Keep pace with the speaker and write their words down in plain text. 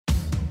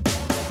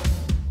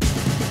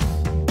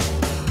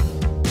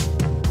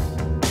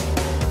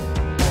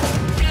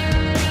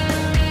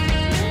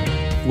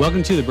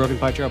Welcome to the Broken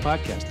Pie Chart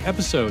Podcast,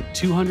 episode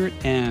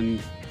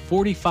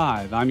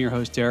 245. I'm your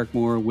host, Derek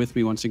Moore. With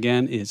me once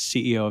again is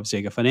CEO of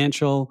Zega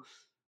Financial,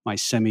 my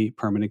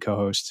semi-permanent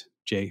co-host,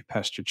 Jay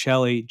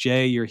Pestricelli.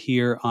 Jay, you're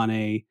here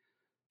on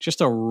just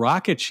a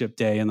rocket ship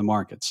day in the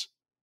markets.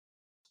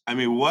 I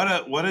mean,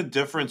 what a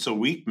difference a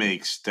week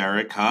makes,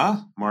 Derek, huh?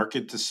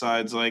 Market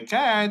decides like,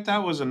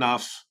 that was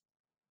enough.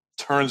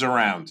 Turns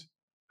around.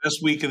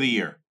 Best week of the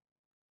year.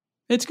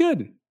 It's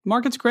good.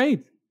 Market's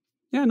great.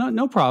 Yeah,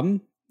 no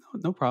problem.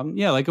 No problem.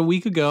 Yeah, like a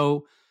week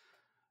ago,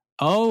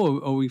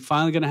 are we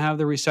finally going to have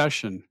the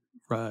recession?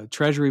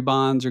 Treasury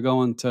bonds are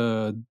going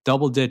to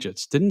double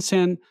digits. Is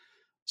it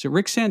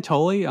Rick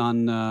Santoli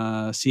on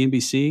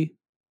CNBC?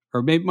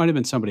 Or maybe it might have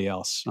been somebody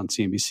else on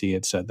CNBC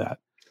had said that.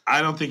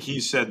 I don't think he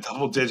said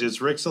double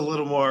digits. Rick's a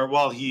little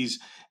more, he's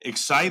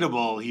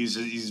excitable. He's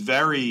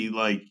very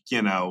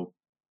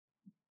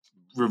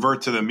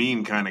revert to the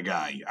mean kind of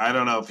guy. I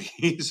don't know if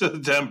he's a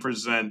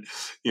 10%,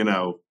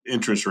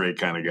 interest rate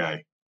kind of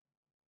guy.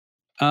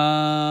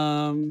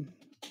 I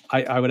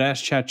would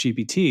ask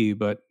ChatGPT,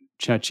 but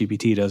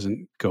ChatGPT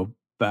doesn't go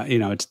back,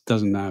 it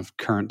doesn't have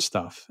current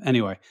stuff.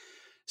 Anyway,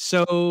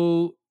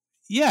 so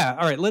yeah,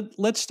 all right,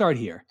 let's start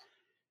here.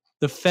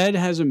 The Fed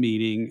has a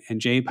meeting and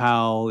Jay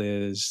Powell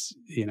is,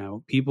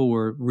 people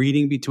were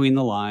reading between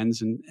the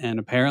lines and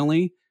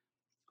apparently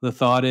the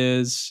thought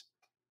is,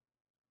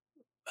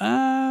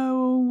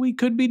 we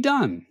could be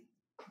done,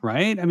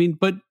 right? I mean,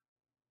 but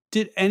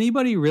did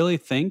anybody really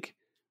think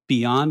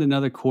beyond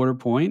another quarter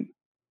point?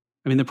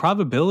 I mean, the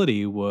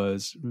probability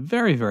was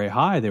very, very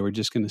high. They were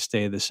just going to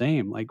stay the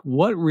same. Like,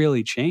 what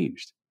really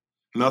changed?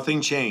 Nothing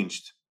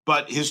changed,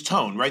 but his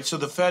tone, right? So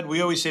the Fed, we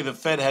always say the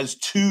Fed has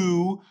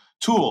two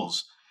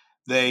tools.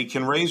 They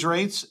can raise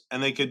rates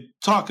and they could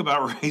talk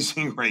about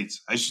raising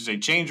rates. I should say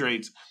change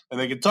rates, and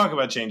they could talk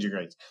about changing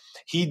rates.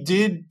 He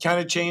did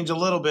kind of change a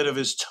little bit of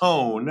his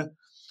tone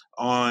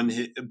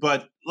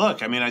but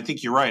look, I mean, I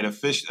think you're right.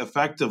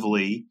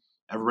 Effectively,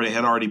 everybody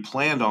had already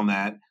planned on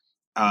that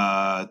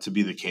to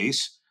be the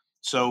case.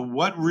 So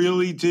what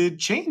really did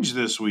change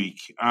this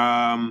week?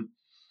 I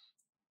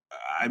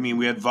mean,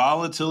 we had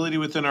volatility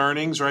within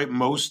earnings, right?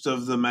 Most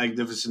of the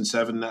Magnificent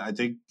Seven, I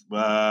think,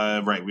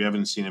 right, we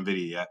haven't seen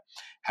NVIDIA yet,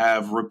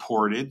 have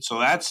reported. So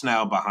that's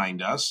now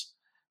behind us.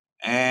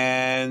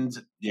 And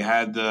you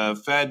had the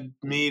Fed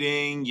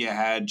meeting, you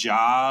had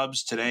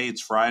jobs. Today, it's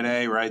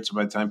Friday, right? So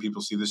by the time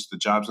people see this, the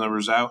jobs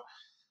numbers out.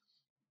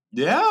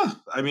 Yeah,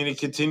 I mean, it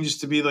continues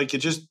to be like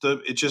it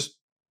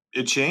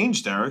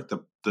changed, Eric.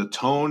 The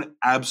tone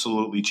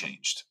absolutely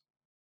changed.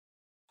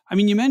 I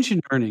mean, you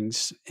mentioned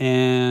earnings,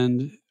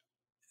 and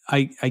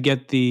I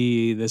get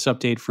this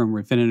update from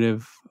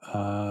Refinitiv.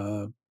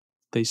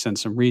 They sent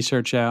some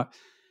research out.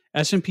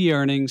 S&P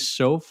earnings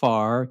so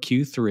far,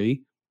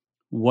 Q3,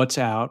 what's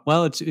out?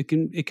 Well,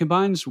 it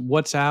combines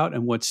what's out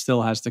and what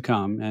still has to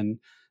come. And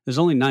there's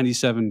only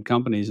 97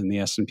 companies in the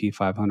S&P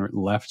 500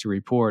 left to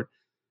report.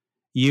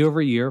 Year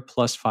over year,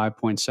 plus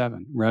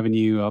 5.7,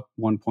 revenue up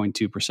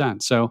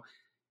 1.2%. So,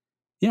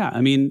 yeah,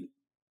 I mean,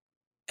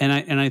 and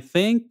I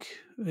think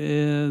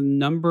a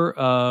number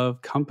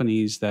of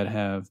companies that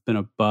have been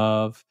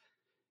above,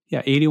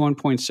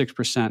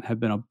 81.6% have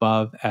been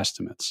above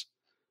estimates.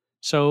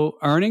 So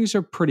earnings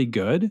are pretty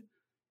good.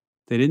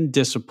 They didn't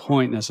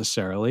disappoint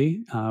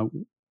necessarily.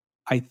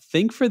 I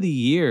think for the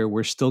year,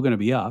 we're still going to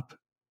be up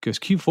because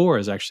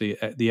Q4 is actually,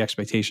 the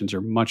expectations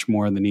are much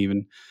more than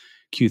even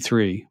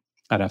Q3.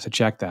 I'd have to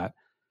check that.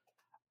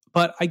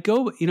 But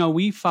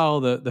we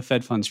follow the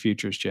Fed funds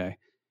futures, Jay,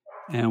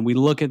 and we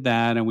look at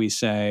that and we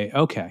say,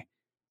 okay,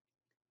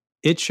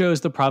 it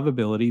shows the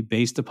probability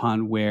based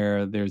upon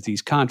where there's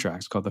these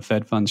contracts called the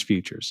Fed funds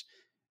futures.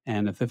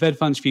 And if the Fed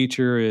funds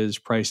future is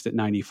priced at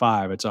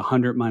 95, it's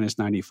 100 minus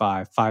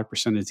 95,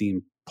 5% is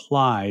the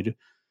implied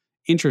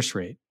interest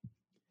rate.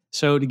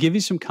 So to give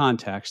you some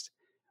context,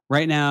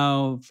 right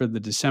now for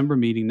the December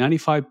meeting,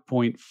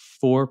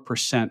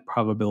 95.4%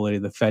 probability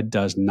the Fed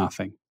does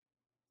nothing.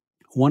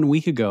 1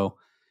 week ago,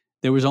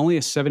 there was only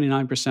a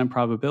 79%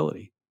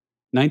 probability.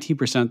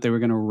 19% they were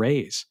going to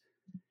raise.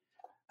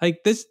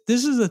 Like this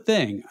is the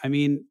thing. I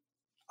mean,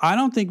 I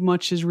don't think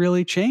much has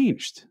really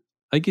changed.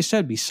 Like you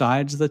said,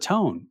 besides the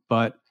tone,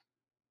 but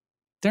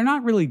they're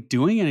not really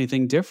doing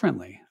anything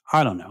differently.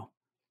 I don't know.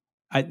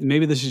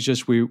 Maybe this is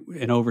just an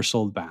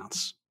oversold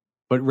bounce,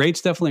 but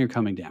rates definitely are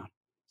coming down.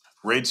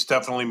 Rates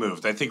definitely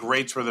moved. I think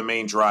rates were the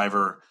main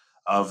driver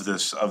of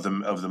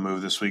the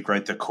move this week,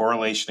 right? The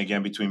correlation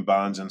again between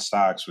bonds and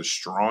stocks was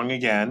strong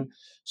again.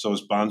 So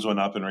as bonds went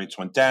up and rates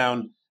went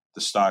down,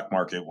 the stock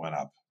market went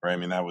up, right? I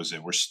mean, that was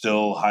it. We're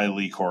still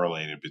highly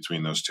correlated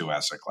between those two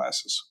asset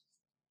classes.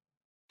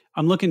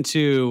 I'm looking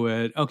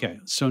okay,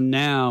 so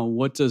now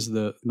what does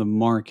the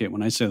market,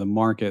 when I say the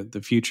market,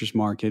 the futures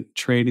market,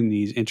 trading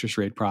these interest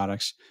rate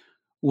products,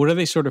 what are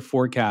they sort of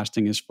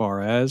forecasting as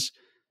far as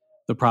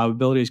the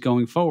probabilities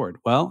going forward?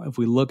 Well, if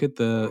we look at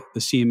the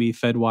CME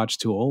FedWatch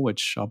tool,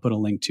 which I'll put a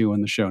link to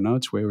in the show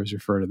notes, we always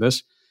refer to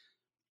this,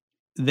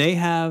 they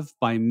have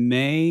by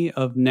May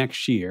of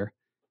next year,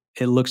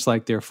 it looks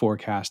like they're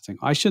forecasting.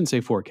 I shouldn't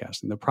say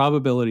forecasting. The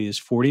probability is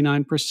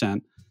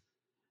 49%.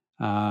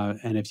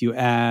 And if you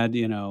add,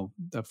 the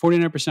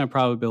 49%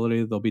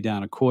 probability, they'll be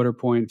down a quarter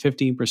point,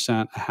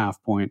 15%, a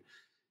half point.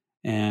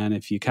 And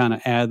if you kind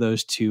of add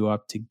those two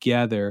up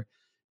together,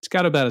 it's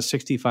got about a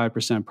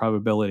 65%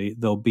 probability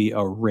there'll be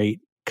a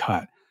rate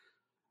cut.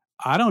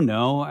 I don't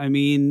know. I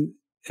mean,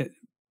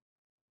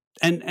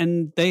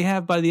 and they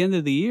have, by the end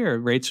of the year,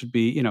 rates would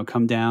be,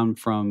 come down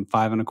from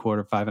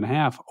 5.25,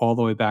 5.5, all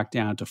the way back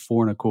down to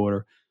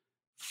 4.25,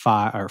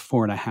 5 or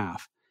 4.5.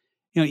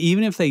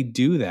 Even if they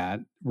do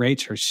that,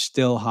 rates are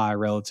still high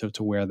relative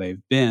to where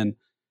they've been.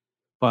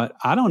 But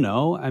I don't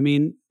know. I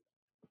mean,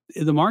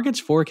 the market's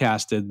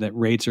forecasted that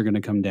rates are going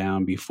to come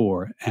down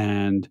before,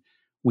 and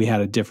we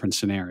had a different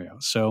scenario.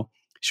 So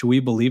should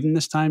we believe in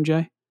this time,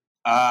 Jay?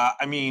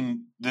 I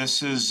mean,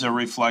 this is a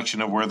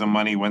reflection of where the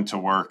money went to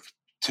work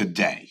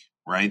today,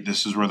 right?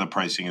 This is where the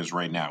pricing is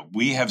right now.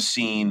 We have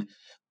seen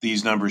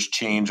these numbers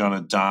change on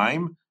a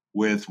dime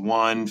with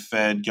one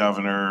Fed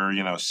governor,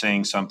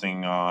 saying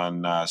something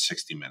on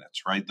 60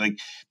 Minutes, right? Like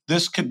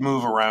this could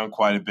move around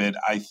quite a bit.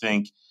 I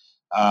think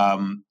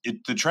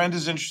the trend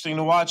is interesting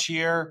to watch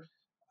here.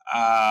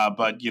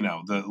 But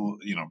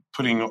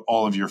putting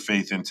all of your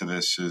faith into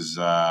this is,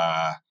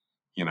 I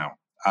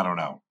don't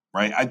know,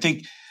 right? I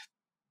think,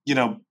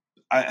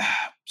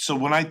 so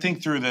when I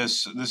think through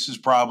this is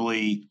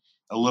probably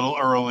a little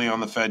early on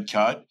the Fed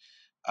cut.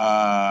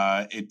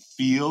 It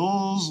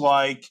feels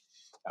like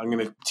I'm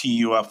going to tee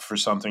you up for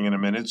something in a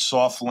minute.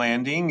 Soft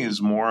landing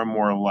is more and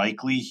more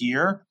likely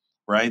here,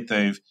 right?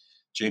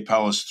 Jay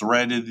Powell has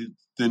threaded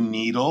the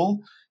needle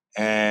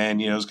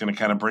and, is going to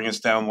kind of bring us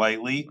down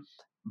lightly.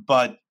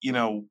 But,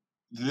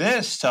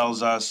 this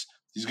tells us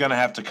he's going to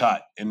have to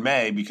cut in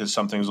May because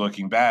something's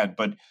looking bad.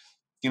 But,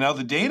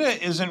 the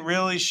data isn't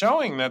really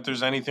showing that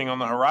there's anything on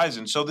the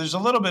horizon. So there's a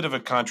little bit of a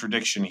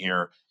contradiction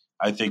here,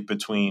 I think,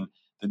 between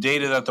the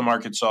data that the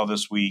market saw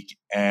this week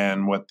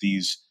and what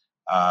these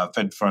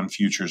Fed fund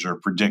futures are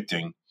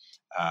predicting.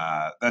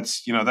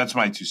 That's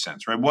my 2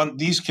 cents, right?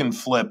 These can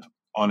flip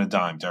on a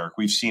dime, Derek.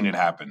 We've seen it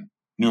happen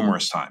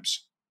numerous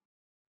times.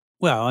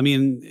 Well, I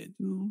mean,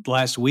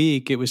 last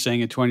week it was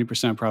saying a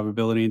 20%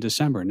 probability in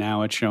December.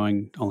 Now it's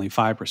showing only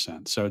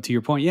 5%. So to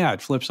your point, yeah,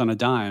 it flips on a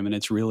dime, and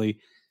it's really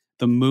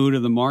the mood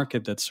of the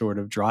market that's sort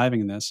of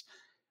driving this.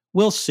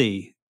 We'll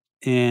see.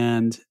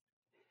 And,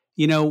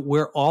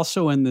 we're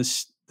also in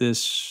this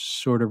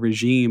sort of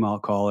regime, I'll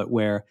call it,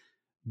 where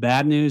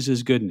bad news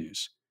is good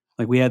news.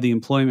 Like we had the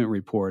employment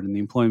report, and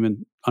the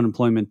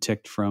unemployment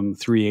ticked from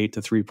 3.8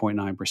 to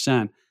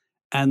 3.9%,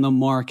 and the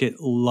market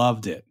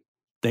loved it.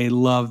 They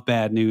love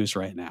bad news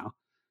right now.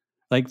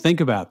 Like, think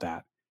about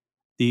that.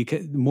 The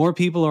more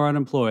people are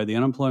unemployed, the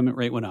unemployment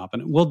rate went up.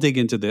 And we'll dig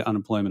into the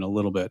unemployment a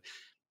little bit.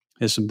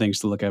 There's some things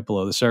to look at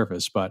below the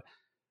surface. But,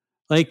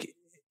 like,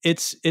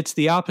 it's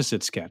the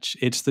opposite sketch.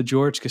 It's the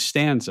George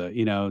Costanza,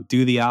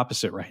 do the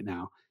opposite right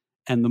now.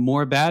 And the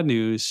more bad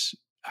news,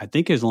 I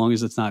think as long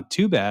as it's not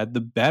too bad, the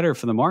better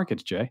for the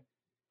markets, Jay.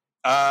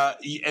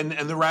 And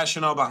the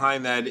rationale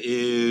behind that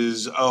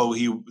is,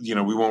 we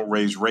won't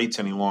raise rates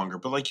any longer.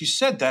 But like you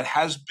said, that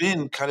has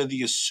been kind of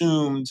the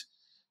assumed,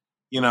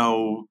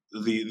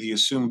 the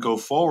assumed go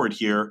forward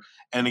here.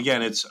 And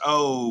again, it's,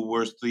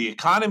 where the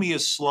economy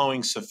is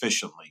slowing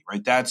sufficiently,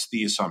 right? That's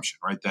the assumption,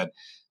 right? That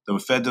the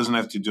Fed doesn't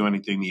have to do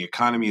anything. The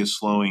economy is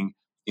slowing,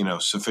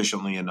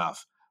 sufficiently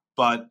enough.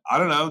 But I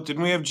don't know.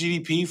 Didn't we have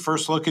GDP?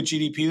 First look at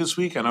GDP this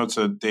week? I know it's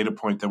a data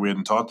point that we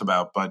hadn't talked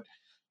about, but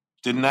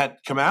didn't that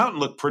come out and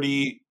look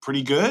pretty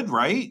good,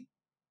 right?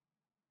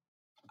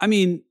 I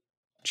mean,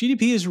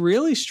 GDP is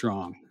really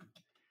strong.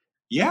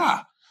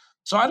 Yeah.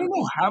 So I don't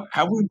know.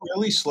 Have we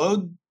really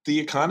slowed the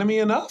economy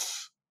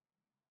enough?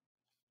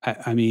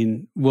 I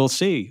mean, we'll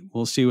see.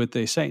 We'll see what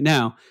they say.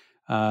 Now,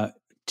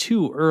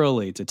 too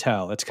early to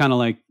tell. It's kind of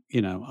like,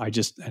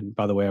 and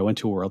by the way, I went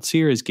to a World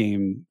Series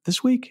game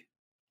this week.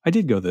 I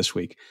did go this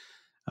week.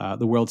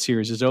 The World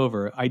Series is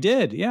over. I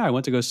did. Yeah, I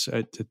went to go.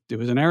 It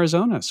was in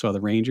Arizona. Saw the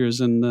Rangers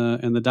and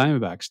the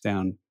Diamondbacks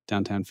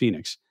downtown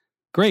Phoenix.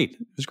 Great.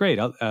 It was great.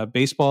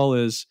 Baseball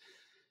is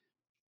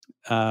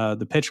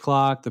the pitch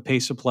clock, the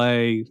pace of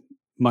play,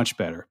 much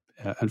better.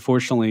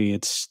 Unfortunately,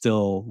 it's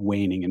still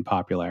waning in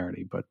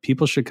popularity, but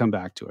people should come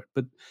back to it.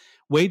 But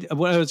wait,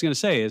 what I was going to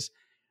say is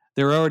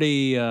they're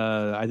already,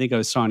 I think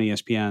I saw on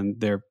ESPN,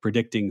 they're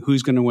predicting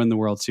who's going to win the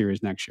World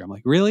Series next year. I'm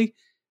like, really?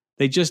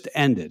 They just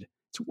ended.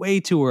 It's way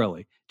too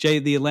early. Jay,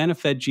 the Atlanta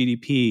Fed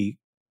GDP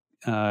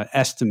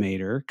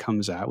estimator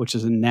comes out, which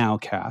is a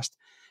nowcast,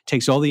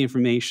 takes all the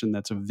information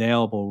that's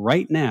available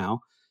right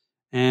now,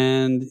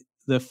 and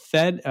the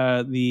Fed,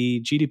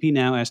 the GDP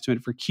now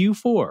estimate for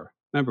Q4.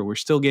 Remember, we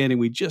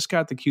just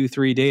got the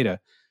Q3 data.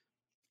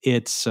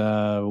 It's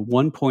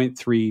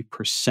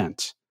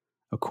 1.3%,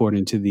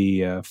 according to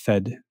the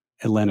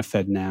Atlanta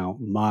Fed Now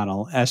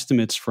model.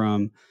 Estimates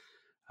from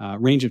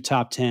range of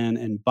top 10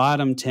 and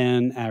bottom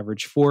 10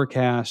 average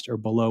forecast are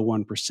below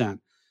 1%.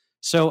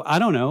 So I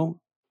don't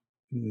know.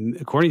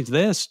 According to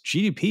this,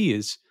 GDP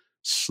is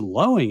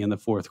slowing in the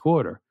fourth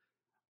quarter.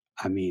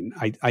 I mean,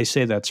 I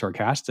say that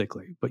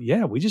sarcastically, but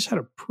yeah, we just had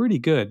a pretty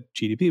good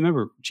GDP.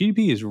 Remember,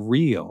 GDP is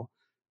real,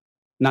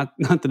 not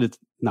that it's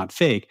not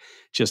fake,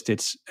 just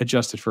it's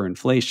adjusted for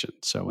inflation.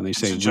 So when they It's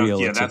say adjust.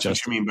 real, Yeah, it's that's what you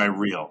adjusted. mean by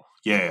real.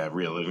 Yeah,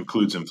 real. It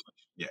includes inflation.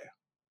 Yeah,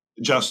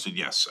 adjusted.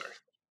 Yes, sir.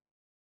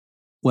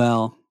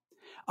 Well,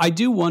 I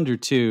do wonder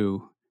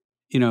too.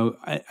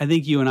 I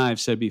think you and I have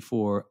said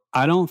before.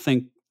 I don't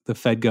think the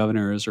Fed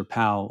governors or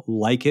Powell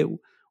like it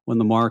when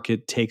the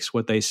market takes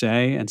what they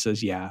say and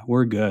says, "Yeah,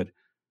 we're good.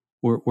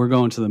 We're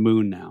going to the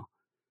moon now."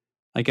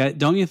 Like,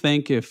 don't you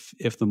think if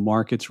the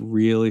markets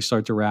really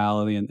start to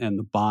rally and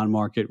the bond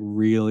market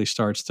really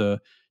starts to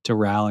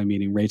rally,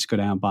 meaning rates go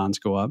down, bonds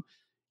go up,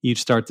 you'd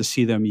start to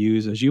see them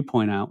use, as you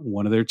point out,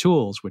 one of their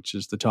tools, which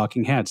is the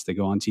talking heads. They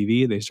go on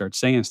TV, they start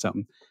saying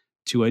something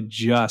to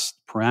adjust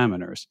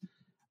parameters.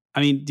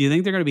 I mean, do you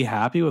think they're going to be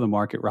happy with the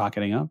market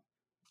rocketing up?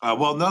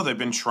 Well, no, they've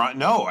been trying.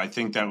 No, I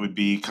think that would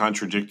be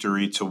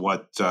contradictory to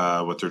what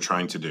they're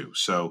trying to do.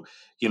 So,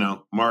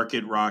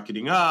 market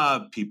rocketing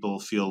up, people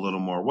feel a little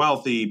more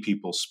wealthy,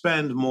 people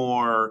spend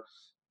more,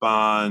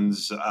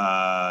 bonds,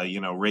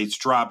 rates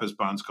drop as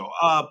bonds go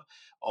up.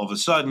 All of a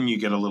sudden, you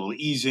get a little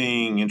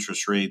easing.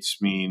 Interest rates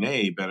mean,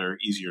 hey, better,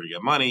 easier to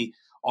get money,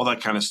 all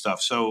that kind of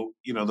stuff. So,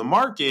 the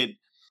market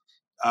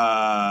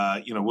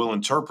will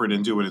interpret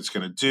and do what it's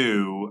going to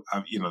do.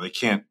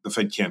 The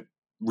Fed can't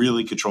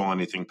really control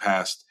anything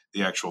past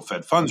the actual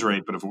Fed funds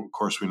rate, but of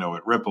course we know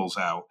it ripples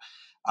out.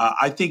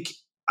 I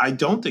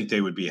don't think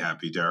they would be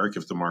happy, Derek,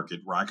 if the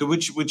market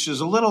rocketed, which is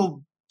a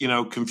little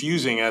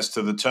confusing as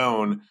to the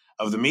tone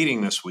of the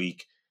meeting this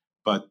week.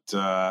 But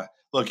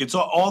look, it's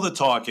all the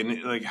talk,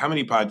 and like how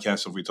many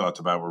podcasts have we talked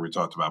about where we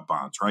talked about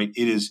bonds? Right?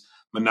 It is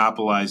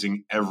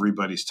monopolizing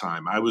everybody's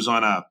time. I was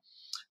on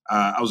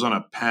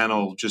a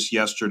panel just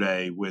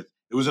yesterday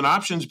it was an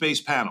options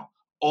based panel.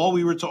 All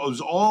we were told, it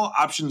was all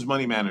options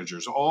money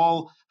managers,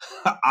 all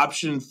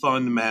option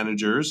fund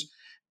managers.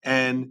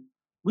 And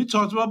we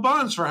talked about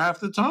bonds for half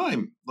the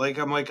time. Like,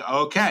 I'm like,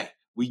 okay,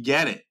 we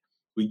get it.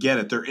 We get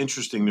it. They're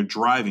interesting. They're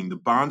driving. The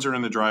bonds are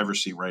in the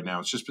driver's seat right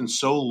now. It's just been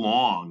so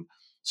long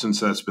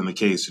since that's been the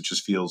case. It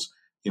just feels,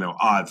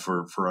 odd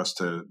for us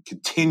to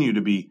continue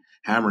to be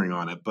hammering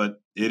on it. But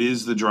it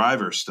is the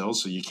driver still,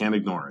 so you can't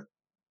ignore it.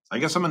 I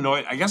guess I'm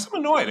annoyed. I guess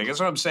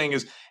what I'm saying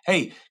is,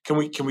 hey, can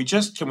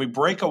we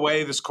break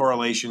away this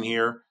correlation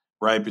here,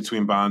 right,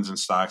 between bonds and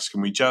stocks?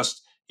 Can we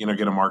just,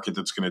 get a market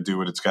that's going to do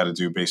what it's got to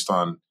do based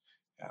on,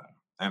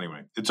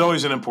 anyway, it's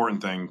always an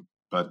important thing,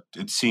 but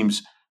it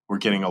seems we're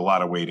getting a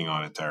lot of weighting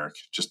on it, Derek,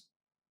 just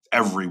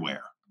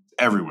everywhere,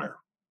 everywhere.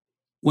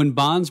 When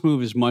bonds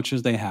move as much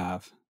as they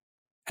have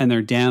and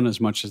they're down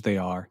as much as they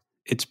are,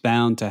 it's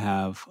bound to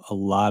have a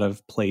lot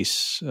of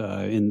place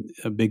in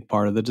a big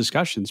part of the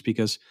discussions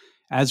because,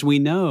 as we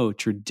know,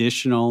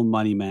 traditional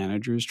money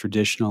managers,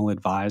 traditional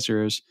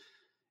advisors,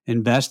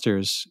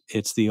 investors,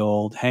 it's the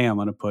old, hey, I'm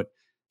going to put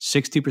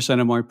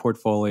 60% of my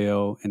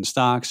portfolio in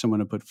stocks, I'm going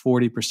to put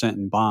 40%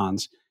 in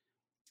bonds.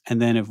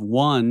 And then if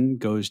one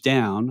goes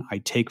down, I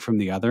take from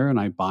the other and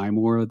I buy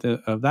more of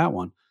that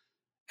one.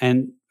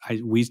 And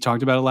we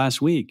talked about it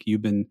last week.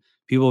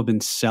 People have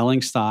been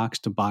selling stocks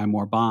to buy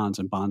more bonds,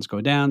 and bonds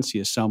go down. So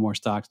you sell more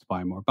stocks to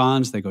buy more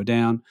bonds, they go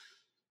down.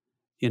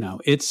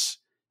 It's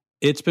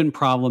been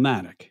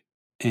problematic,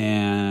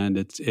 and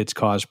it's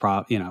caused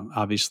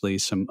obviously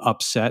some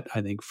upset,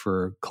 I think,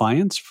 for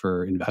clients,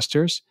 for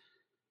investors.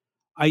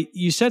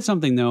 You said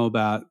something though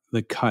about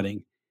the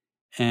cutting,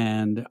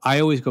 and I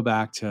always go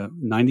back to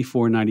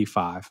 94,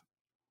 95.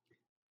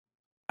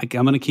 I'm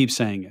going to keep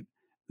saying it.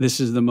 This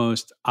is the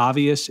most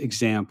obvious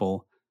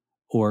example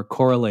or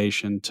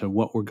correlation to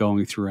what we're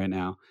going through right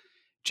now.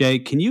 Jay,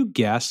 can you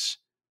guess?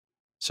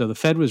 So the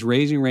Fed was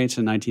raising rates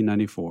in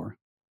 1994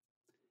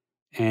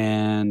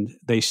 and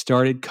they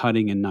started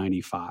cutting in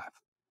 95.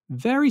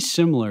 Very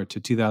similar to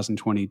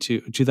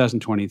 2022,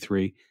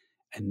 2023,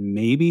 and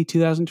maybe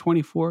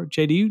 2024.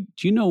 Jay, do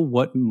you know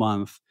what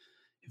month,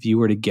 if you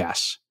were to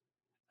guess,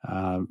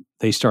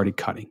 they started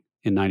cutting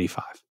in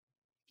 95?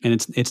 And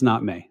it's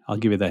not May. I'll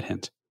give you that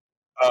hint.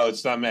 Oh,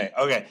 it's not May.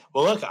 Okay.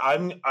 Well, look,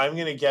 I'm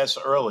going to guess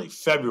early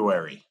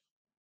February.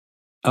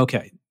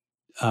 Okay.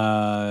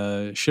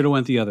 Should have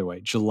went the other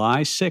way.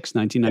 July 6,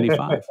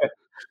 1995.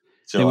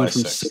 They July went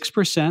from 6th.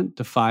 6%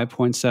 to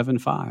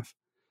 5.75.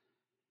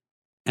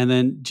 And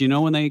then do you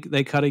know when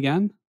they cut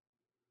again?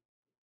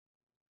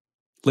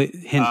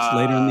 Hint,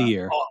 later in the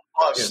year. Snow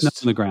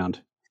August. on the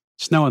ground.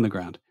 Snow on the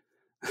ground.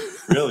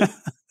 Really?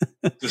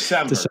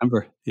 December.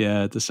 December.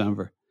 Yeah,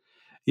 December.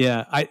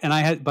 Yeah.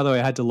 By the way,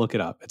 I had to look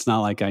it up. It's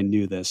not like I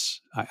knew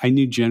this. I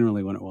knew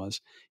generally when it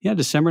was. Yeah,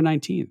 December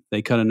 19th.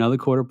 They cut another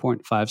quarter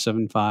point,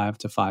 575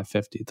 to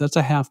 550. That's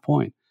a half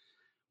point.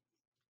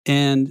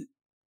 And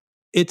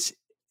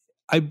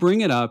I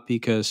bring it up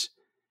because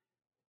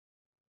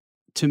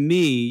to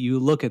me, you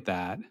look at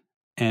that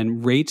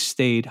and rates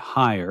stayed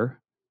higher.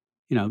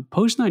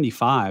 Post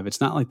 95,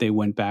 it's not like they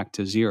went back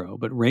to zero,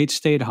 but rates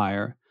stayed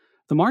higher.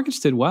 The markets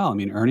did well. I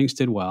mean, earnings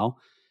did well.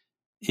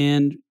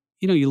 And,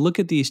 you look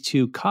at these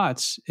two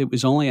cuts, it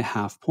was only a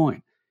half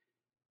point.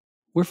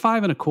 we're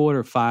 5.25,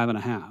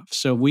 5.5.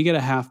 So if we get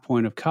a half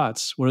point of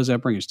cuts, what does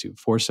that bring us to?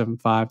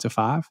 4.75 to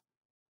 5?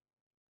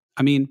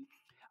 I mean,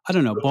 I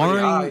don't know. Still pretty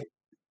Barring, high.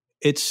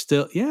 it's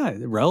still, yeah,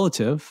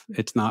 relative.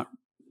 It's not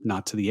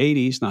to the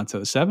 80s, not to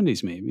the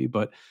 70s maybe,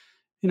 but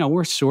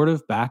we're sort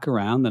of back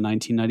around the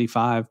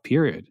 1995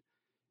 period,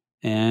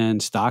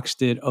 and stocks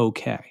did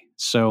okay.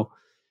 So,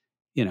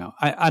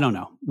 I don't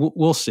know.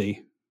 We'll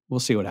see. We'll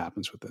see what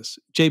happens with this.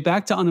 Jay,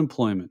 back to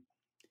unemployment.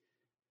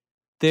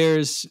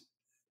 There's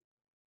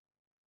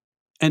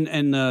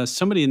and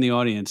somebody in the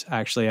audience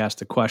actually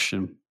asked a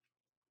question,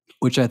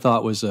 which I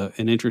thought was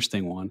an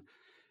interesting one,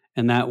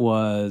 and that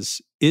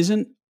was: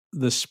 isn't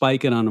the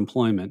spike in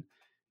unemployment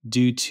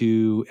due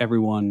to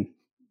everyone,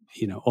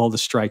 all the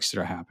strikes that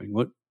are happening?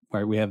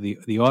 Right? We have the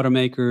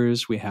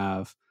automakers. We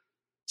have,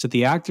 is it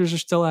the actors are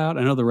still out?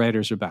 I know the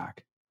writers are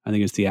back. I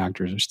think it's the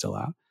actors are still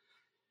out.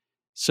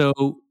 So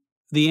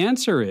the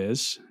answer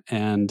is,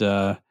 and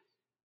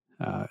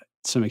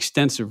some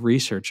extensive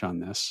research on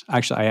this.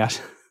 Actually, I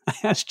asked I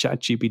asked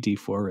ChatGPT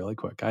 4 really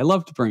quick. I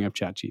love to bring up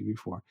ChatGPT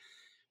 4.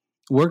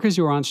 Workers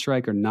who are on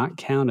strike are not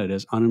counted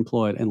as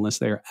unemployed unless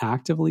they are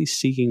actively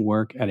seeking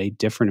work at a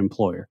different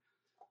employer.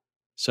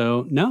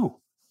 So no,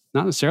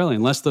 not necessarily,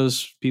 unless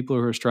those people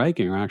who are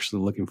striking are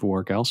actually looking for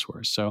work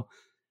elsewhere. So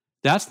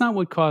that's not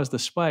what caused the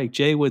spike.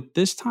 Jay, with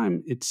this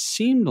time, it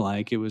seemed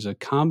like it was a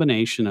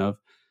combination of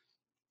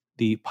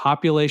the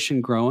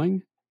population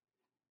growing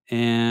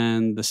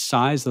and the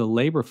size of the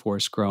labor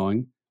force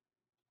growing,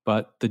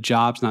 but the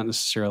jobs not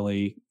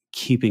necessarily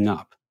keeping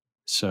up.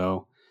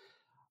 So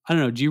I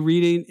don't know. Do you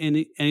read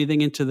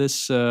anything into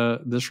this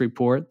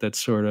report that's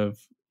sort of,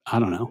 I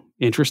don't know,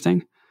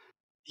 interesting?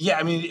 Yeah,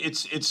 I mean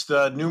it's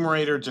the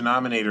numerator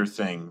denominator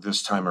thing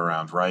this time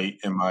around, right?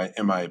 In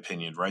my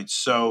opinion, right?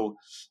 So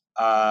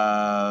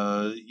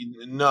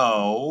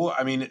no,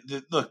 I mean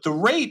look, the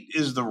rate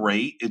is the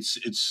rate.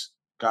 It's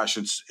gosh,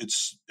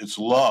 it's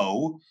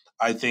low.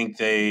 I think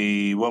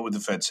what would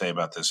the Fed say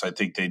about this? I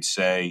think they'd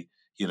say,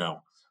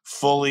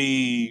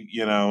 fully,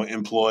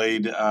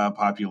 employed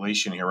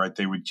population here, right?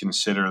 They would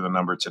consider the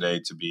number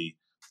today to be,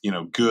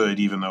 good,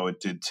 even though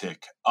it did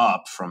tick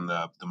up from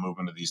the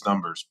movement of these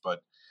numbers. But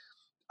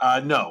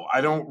no,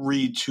 I don't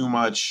read too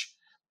much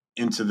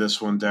into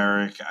this one,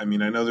 Derek. I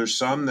mean, I know there's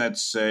some that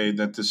say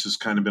that this has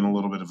kind of been a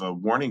little bit of a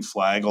warning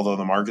flag, although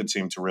the market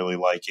seemed to really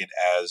like it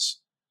as,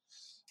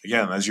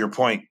 again, as your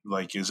point,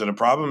 like, is it a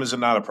problem? Is it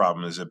not a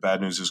problem? Is it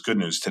bad news is good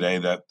news today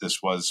that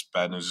this was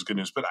bad news is good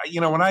news? But,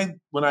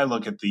 when I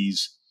look at the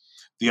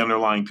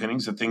underlying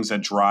pinnings, the things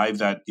that drive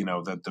that,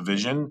 that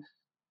division,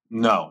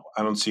 no,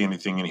 I don't see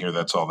anything in here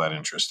that's all that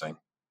interesting.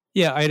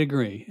 Yeah, I'd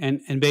agree.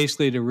 And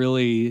basically, to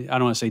really, I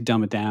don't want to say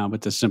dumb it down,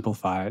 but to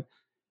simplify it,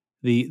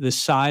 the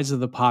size of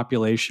the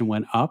population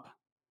went up,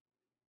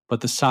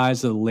 but the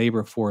size of the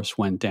labor force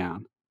went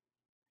down.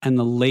 And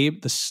the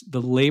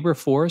labor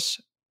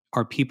force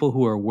are people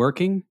who are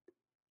working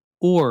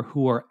or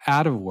who are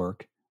out of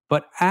work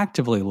but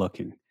actively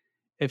looking.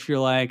 If you're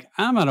like,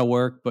 I'm out of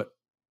work, but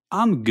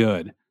I'm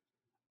good,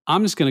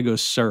 I'm just going to go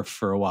surf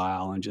for a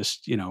while and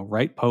just,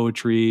 write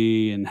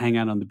poetry and hang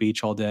out on the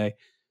beach all day.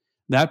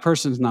 That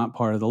person's not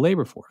part of the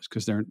labor force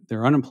because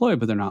they're unemployed,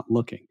 but they're not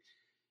looking.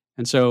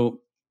 And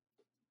so,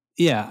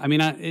 yeah, I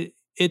mean,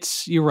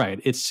 you're right.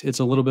 It's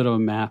a little bit of a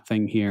math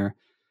thing here.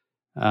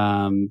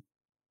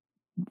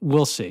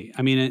 We'll see.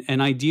 I mean,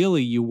 and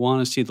ideally, you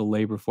want to see the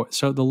labor force.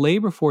 So the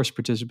labor force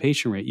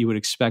participation rate, you would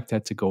expect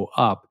that to go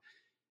up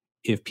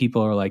if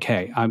people are like,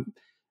 "Hey,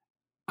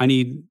 I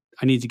need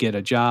to get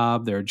a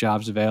job. There are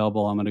jobs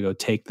available. I'm going to go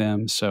take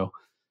them." So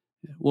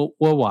we'll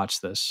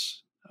watch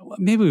this.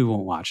 Maybe we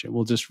won't watch it.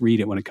 We'll just read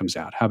it when it comes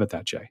out. How about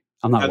that, Jay?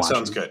 I'm not That watching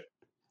sounds it. good.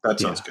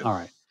 That Yeah. sounds good. All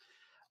right.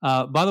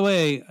 By the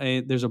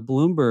way, there's a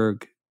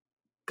Bloomberg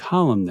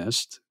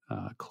columnist,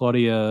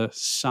 Claudia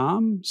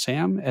Sam,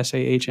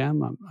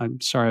 Sahm. I'm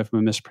sorry if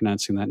I'm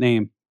mispronouncing that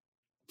name.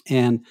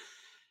 And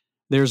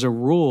there's a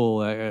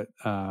rule,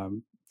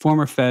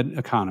 former Fed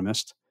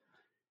economist,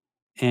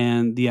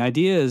 and the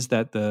idea is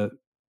that the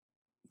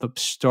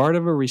start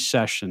of a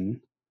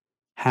recession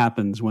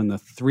happens when the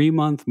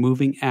 3-month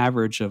moving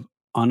average of the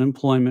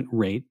unemployment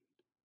rate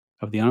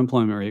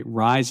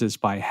rises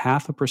by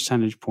half a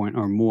percentage point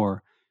or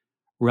more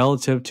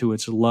relative to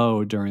its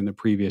low during the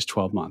previous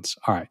 12 months.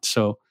 All right,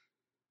 so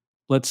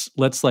let's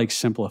like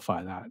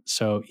simplify that.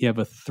 So you have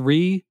a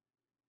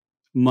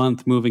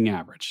 3-month moving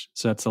average.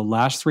 So that's the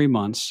last 3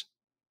 months.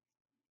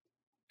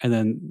 And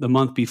then the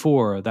month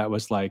before that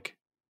was like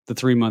the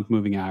 3-month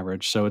moving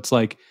average. So it's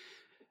like,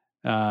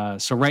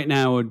 so right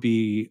now it would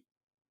be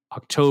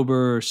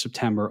October,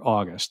 September,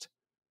 August.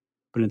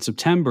 But in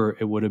September,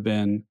 it would have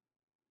been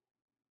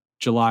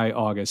July,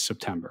 August,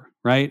 September,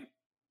 right?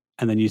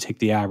 And then you take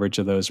the average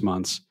of those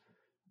months.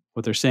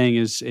 What they're saying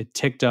is it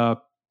ticked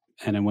up,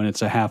 and then when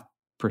it's a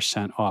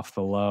 0.5% off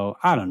the low,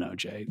 I don't know,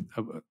 Jay.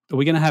 Are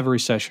we going to have a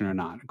recession or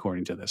not,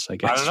 according to this, I I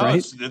don't guess, know.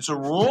 right? It's a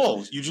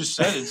rule. You just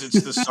said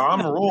it's the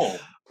Somme rule.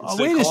 Oh,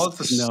 They wait a call it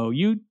second, though.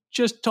 You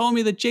just told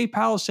me that Jay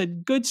Powell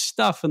said good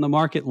stuff and the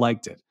market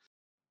liked it.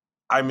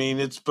 I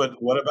mean, but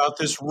what about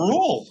this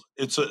rule?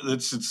 It's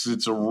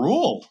a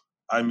rule.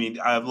 I mean,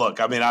 look.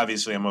 I mean,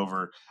 obviously, I'm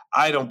over.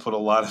 I don't put a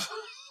lot of.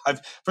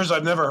 First,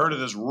 I've never heard of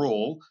this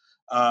rule.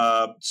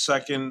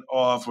 Second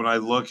off, when I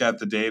look at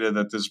the data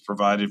that this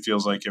provided, it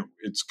feels like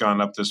it's gone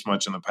up this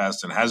much in the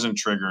past and hasn't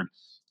triggered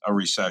a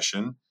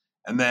recession.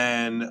 And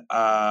then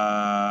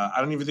I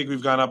don't even think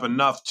we've gone up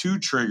enough to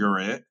trigger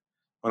it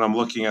when I'm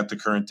looking at the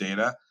current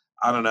data.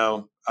 I don't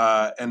know.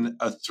 And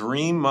a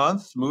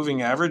 3-month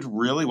moving average,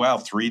 really? Wow,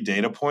 3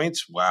 data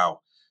points? Wow.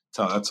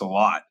 So that's a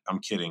lot. I'm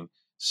kidding.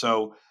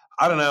 So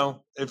I don't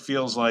know. It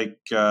feels like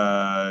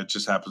it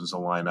just happens to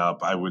line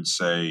up. I would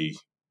say,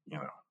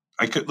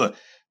 I could look.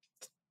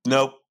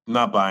 Nope,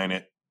 not buying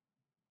it.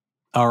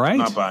 All Not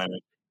right. buying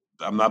it.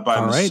 I'm not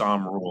buying All the right.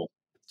 SOM rule.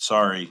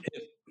 Sorry.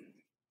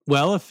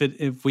 Well,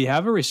 if we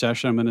have a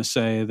recession, I'm going to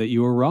say that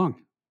you were wrong,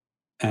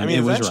 I and mean,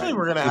 it was eventually right.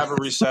 we're going to have a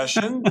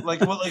recession.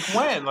 Like what? Like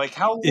when? Like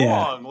how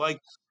Yeah. long?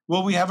 Like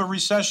will we have a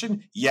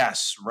recession?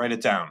 Yes. Write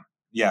it down.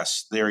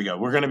 Yes. There we go.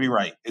 We're going to be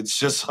right. It's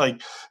just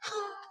like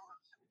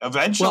Well,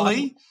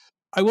 eventually.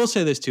 I will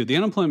say this too: the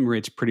unemployment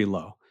rate's pretty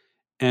low,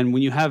 and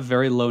when you have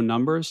very low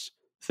numbers,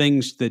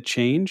 things that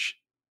change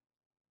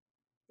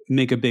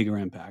make a bigger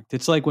impact.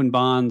 It's like when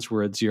bonds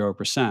were at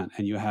 0%,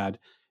 and you had,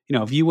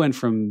 if you went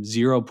from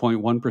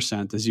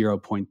 0.1% to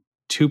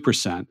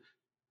 0.2%,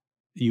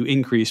 you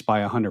increase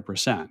by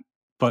 100%.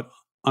 But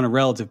on a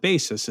relative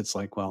basis, it's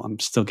like, well, I'm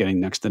still getting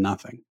next to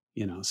nothing,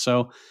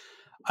 So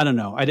I don't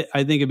know. I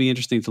think it'd be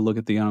interesting to look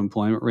at the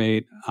unemployment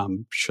rate.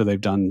 I'm sure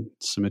they've done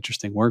some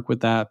interesting work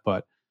with that.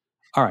 But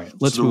all right, It's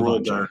let's the move rule,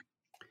 on, Jay. Derek.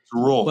 It's the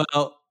rule.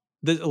 Well,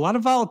 there's a lot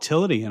of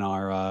volatility in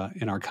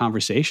our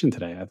conversation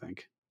today, I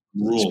think.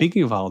 Rule.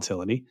 Speaking of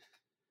volatility,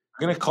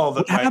 I'm going to call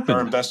what our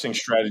happened? investing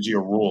strategy a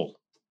rule.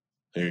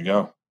 There you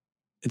go.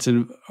 It's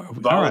an all right.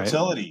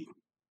 Volatility.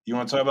 You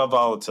want to talk about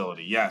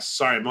volatility? Yes.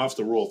 Sorry, I'm off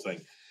the rule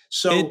thing.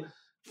 So, It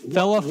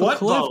fell off a what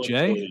cliff, Jay.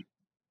 volatility?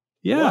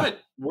 Yeah.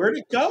 What? Where'd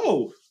it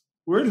go?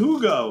 Where'd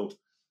who go?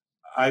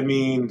 I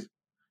mean,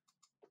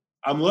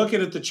 I'm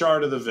looking at the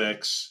chart of the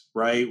VIX,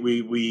 right?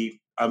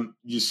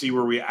 You see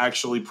where we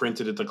actually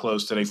printed at the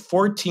close today,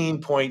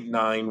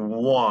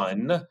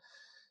 14.91.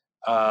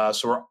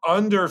 So we're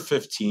under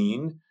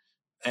 15.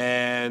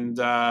 And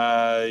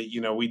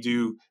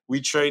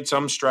we trade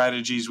some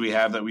strategies we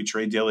have that we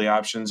trade daily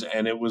options,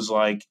 and it was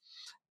like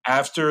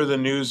after the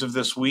news of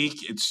this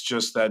week, it's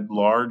just that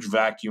large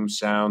vacuum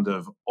sound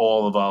of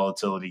all the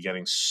volatility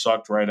getting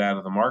sucked right out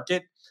of the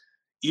market.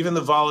 Even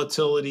the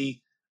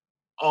volatility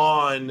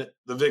on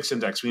the VIX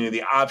index, meaning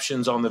the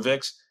options on the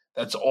VIX,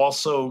 that's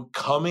also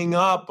coming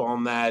up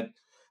on that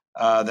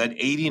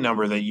 80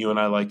 number that you and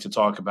I like to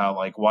talk about.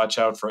 Like, watch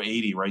out for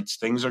 80, right?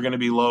 Things are going to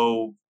be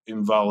low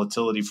in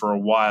volatility for a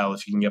while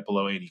if you can get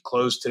below 80.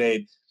 Close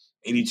today,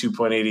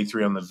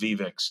 82.83 on the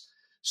VVIX.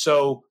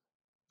 So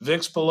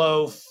VIX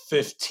below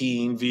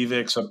 15,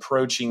 VVIX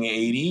approaching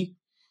 80.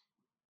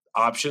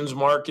 Options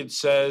market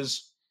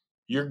says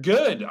you're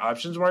good.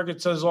 Options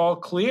market says all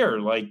clear.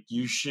 Like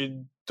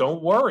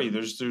don't worry.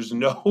 There's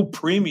no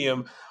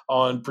premium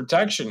on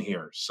protection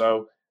here.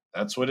 So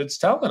that's what it's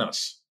telling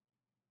us.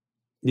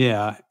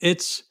 Yeah.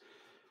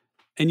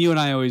 And you and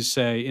I always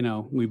say,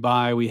 we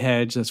buy, we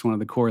hedge. That's one of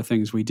the core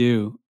things we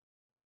do.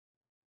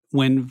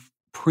 When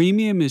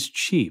premium is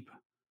cheap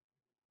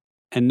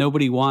and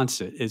nobody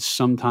wants it, it's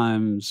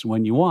sometimes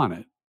when you want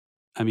it.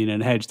 I mean,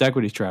 in a hedged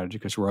equity strategy,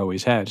 because we're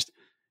always hedged,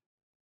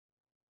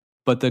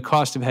 but the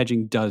cost of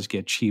hedging does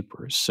get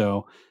cheaper.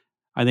 So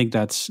I think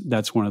that's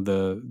one of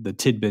the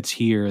tidbits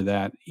here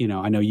that,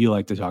 I know you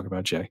like to talk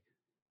about, Jay.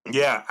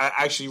 Yeah,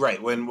 actually,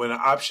 right. When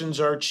options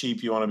are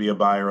cheap, you want to be a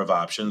buyer of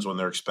options. When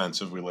they're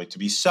expensive, we like to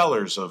be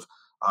sellers of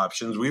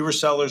options. We were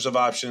sellers of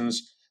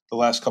options the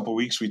last couple of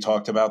weeks. We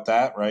talked about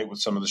that, right, with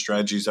some of the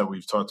strategies that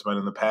we've talked about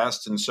in the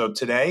past. And so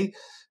today,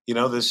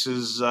 this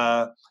is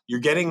you're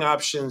getting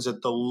options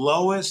at the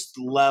lowest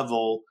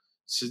level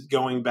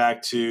going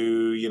back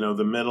to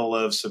the middle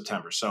of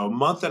September. So a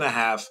month and a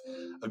half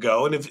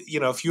ago. And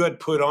if you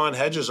had put on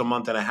hedges a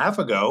month and a half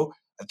ago,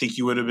 I think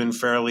you would have been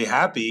fairly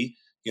happy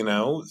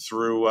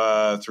through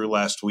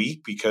last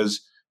week,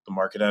 because the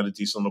market had a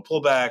decent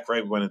little pullback,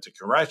 right? We went into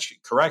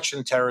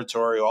correction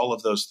territory, all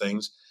of those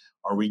things.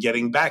 Are we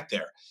getting back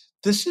there?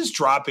 This is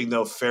dropping,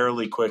 though,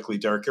 fairly quickly,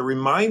 Derek. It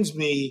reminds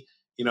me,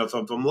 if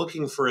I'm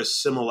looking for a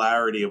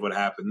similarity of what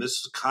happened,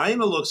 this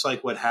kind of looks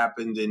like what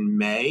happened in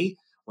May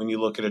when you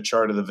look at a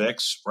chart of the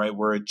VIX, right,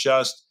 where it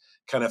just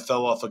kind of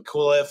fell off a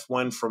cliff,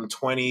 went from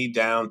 20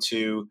 down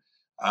to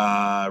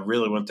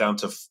really went down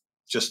to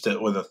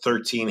with a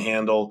 13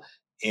 handle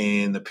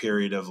in the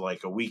period of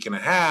like a week and a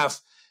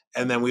half.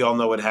 And then we all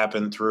know what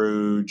happened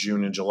through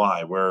June and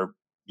July, where,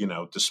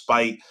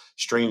 despite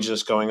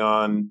strangeness going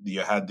on, you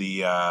had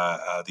the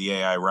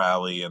AI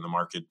rally and the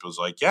market was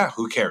like, yeah,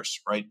 who cares,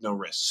 right? No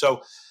risk.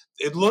 So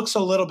it looks a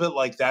little bit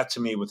like that to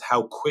me with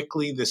how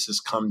quickly this has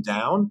come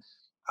down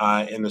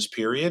in this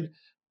period.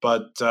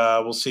 But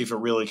we'll see if it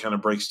really kind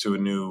of breaks to a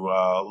new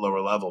lower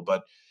level.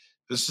 But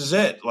this is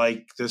it.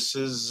 Like, this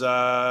is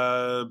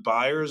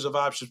buyers of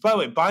options. By the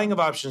way, buying of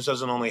options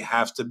doesn't only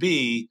have to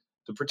be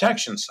the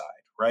protection side,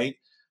 right?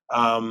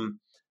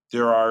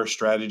 There are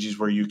strategies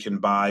where you can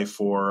buy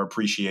for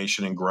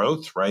appreciation and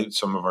growth, right?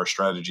 Some of our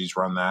strategies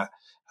run that.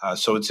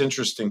 So it's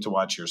interesting to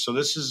watch here. So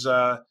this is,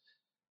 an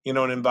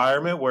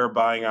environment where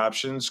buying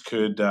options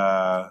could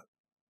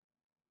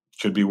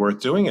be worth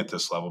doing at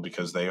this level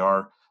because they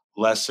are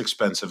less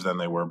expensive than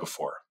they were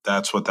before.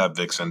 That's what that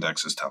VIX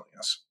index is telling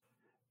us.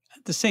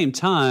 At the same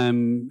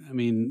time, I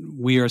mean,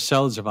 we are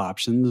sellers of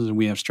options, and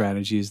we have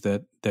strategies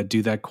that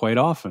do that quite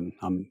often.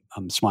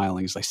 I'm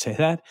smiling as I say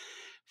that,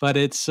 but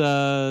it's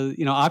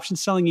option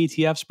selling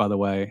ETFs. By the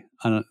way,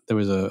 there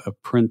was a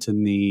print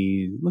in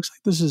the, looks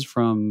like this is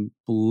from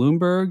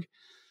Bloomberg,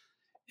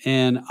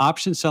 and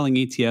option selling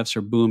ETFs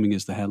are booming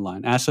is the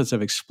headline. Assets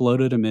have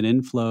exploded amid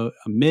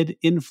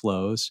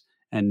inflows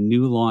and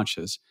new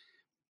launches.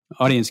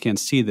 Audience can't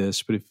see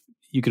this, but if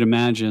you could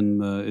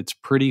imagine, it's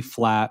pretty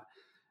flat.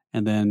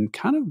 And then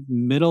kind of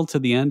middle to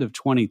the end of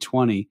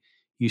 2020,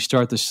 you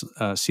start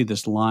to see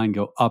this line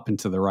go up and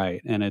to the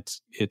right. And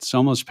it's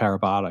almost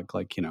parabolic,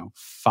 like,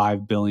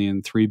 5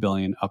 billion, 3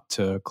 billion, up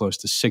to close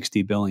to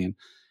 60 billion.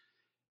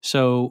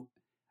 So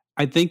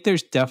I think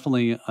there's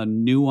definitely a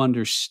new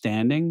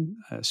understanding,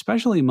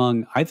 especially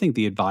among, I think,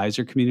 the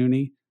advisor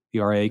community, the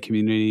RA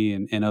community,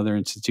 and other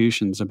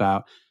institutions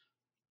about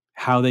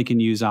how they can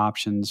use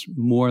options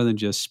more than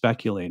just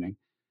speculating.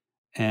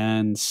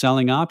 And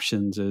selling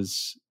options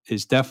is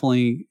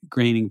definitely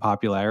gaining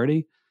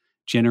popularity,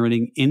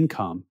 generating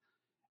income.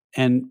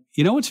 And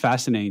what's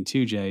fascinating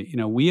too, Jay?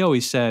 We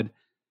always said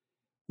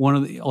one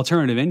of the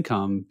alternative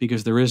income,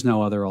 because there is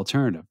no other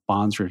alternative.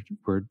 Bonds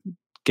were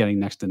getting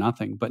next to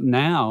nothing. But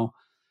now,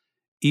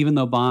 even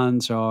though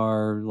bonds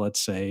are,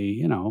 let's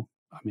say,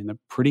 they're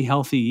pretty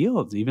healthy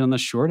yields, even on the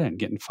short end,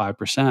 getting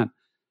 5%.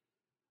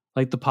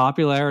 Like, the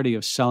popularity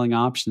of selling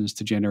options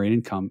to generate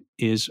income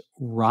is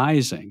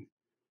rising.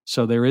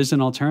 So there is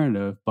an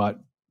alternative, but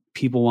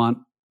people want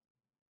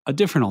a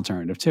different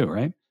alternative too,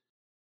 right?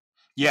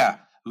 Yeah,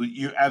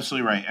 you're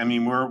absolutely right. I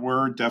mean,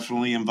 we're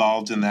definitely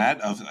involved in that.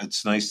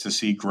 It's nice to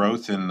see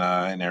growth in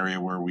an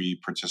area where we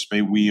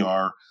participate. We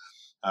are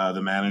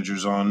the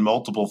managers on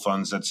multiple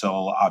funds that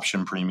sell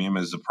option premium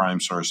as the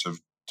prime source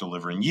of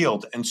delivering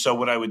yield. And so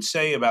what I would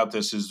say about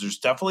this is there's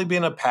definitely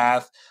been a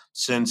path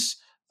since,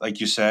 like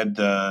you said,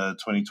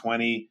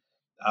 2020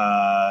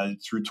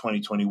 through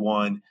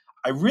 2021.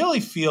 I really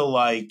feel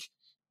like,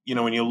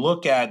 when you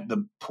look at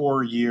the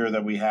poor year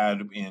that we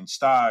had in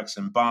stocks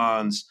and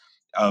bonds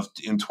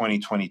in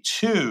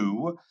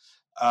 2022,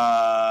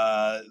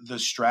 the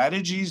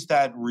strategies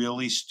that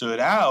really stood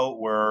out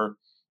were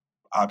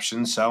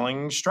option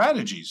selling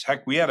strategies.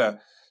 Heck, we had a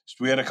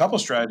couple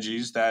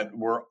strategies that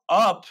were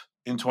up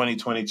in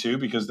 2022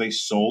 because they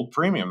sold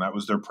premium. That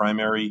was their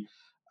primary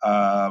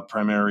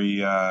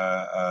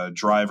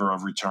driver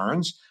of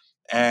returns.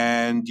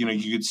 And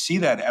you could see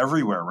that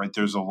everywhere, right?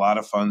 There's a lot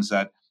of funds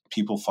that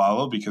people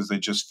follow because they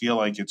just feel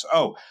like it's,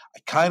 I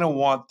kind of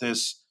want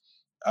this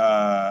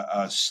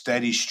a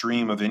steady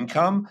stream of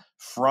income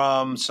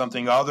from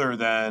something other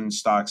than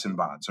stocks and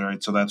bonds. All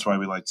right, so that's why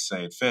we like to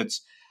say it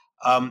fits.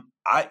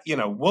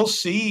 We'll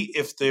see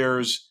if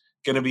there's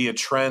going to be a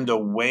trend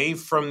away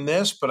from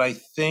this, but I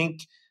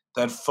think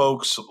that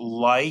folks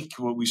like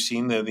what we've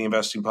seen, the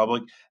investing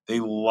public, they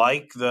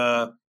like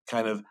the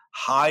kind of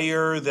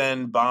higher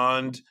than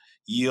bond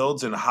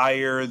yields and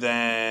higher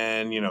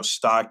than,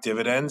 stock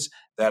dividends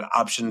that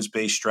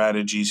options-based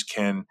strategies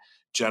can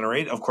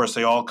generate. Of course,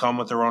 they all come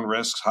with their own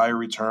risks. Higher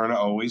return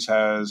always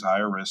has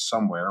higher risk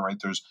somewhere, right?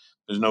 There's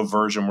no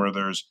version where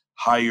there's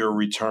higher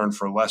return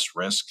for less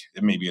risk.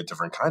 It may be a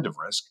different kind of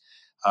risk,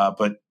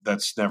 but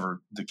that's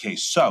never the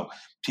case. So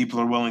people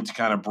are willing to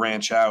kind of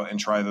branch out and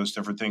try those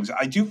different things.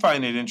 I do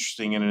find it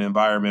interesting in an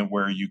environment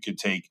where you could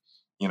take,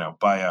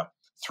 buy a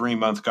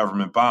 3-month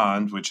government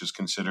bond, which is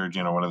considered,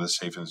 one of the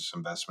safest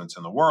investments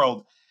in the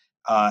world,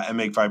 and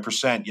make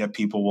 5%. Yet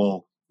people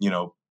will,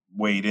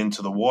 wade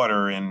into the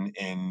water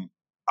in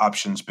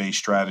options-based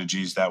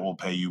strategies that will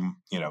pay you,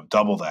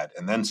 double that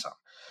and then some.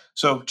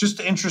 So just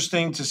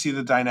interesting to see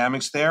the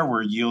dynamics there,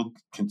 where yield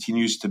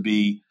continues to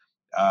be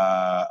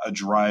a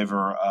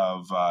driver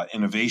of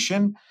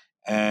innovation.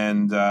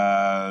 And,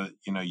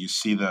 you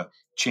see the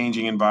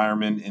changing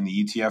environment in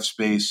the ETF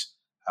space,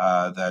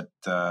 that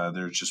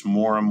there's just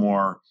more and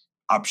more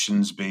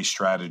options-based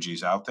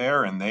strategies out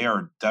there, and they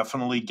are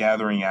definitely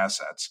gathering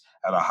assets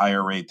at a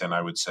higher rate than,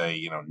 I would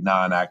say,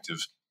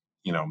 non-active,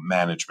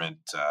 management,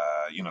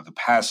 the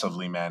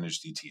passively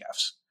managed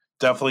ETFs.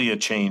 Definitely a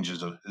change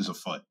is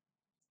afoot.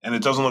 And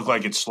it doesn't look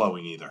like it's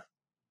slowing either.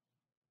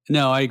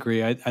 No, I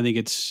agree. I think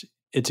it's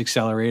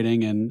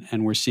accelerating,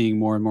 and we're seeing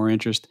more and more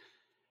interest.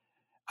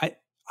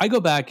 I go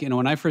back,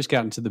 when I first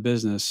got into the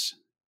business,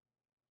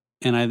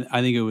 and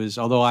I think it was,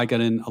 although I got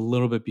in a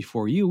little bit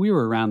before you, we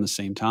were around the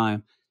same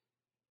time.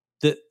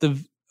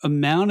 The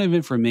amount of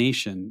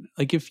information,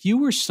 like if you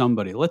were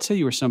somebody, let's say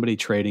you were somebody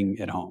trading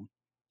at home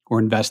or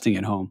investing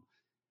at home,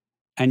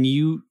 and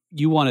you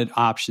wanted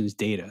options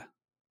data,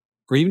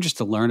 or even just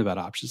to learn about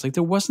options. Like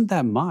there wasn't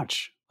that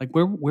much. Like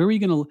where were you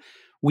going to?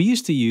 We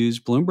used to use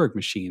Bloomberg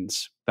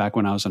machines back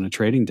when I was on a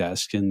trading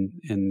desk in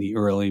the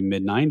early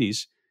mid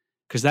 '90s,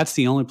 because that's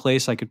the only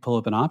place I could pull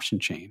up an option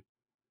chain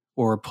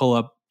or pull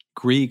up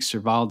Greeks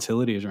or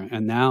volatilities.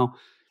 And now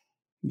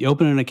you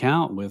open an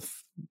account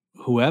with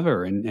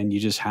whoever and you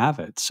just have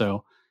it.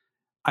 So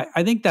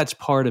I think that's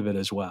part of it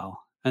as well.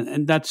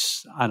 And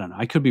that's, I don't know,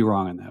 I could be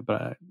wrong on that,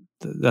 but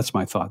that's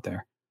my thought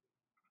there.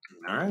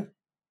 All right.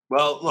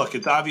 Well, look,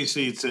 it's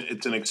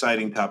an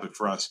exciting topic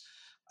for us.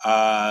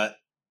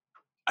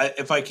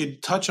 If I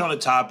could touch on a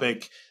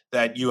topic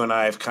that you and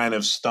I have kind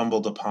of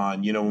stumbled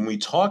upon, when we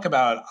talk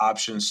about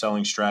option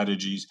selling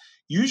strategies,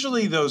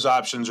 usually those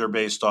options are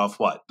based off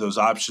what? Those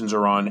options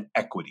are on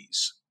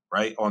equities,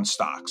 right? On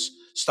stocks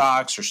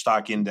or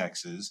stock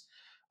indexes.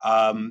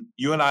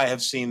 You and I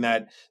have seen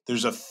that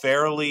there's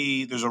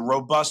a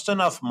robust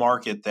enough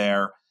market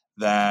there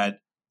that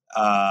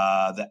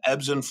the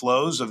ebbs and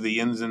flows of the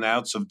ins and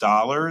outs of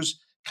dollars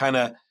kind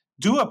of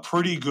do a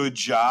pretty good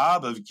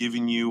job of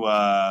giving you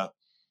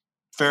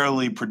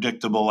fairly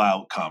predictable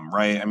outcome,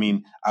 right? I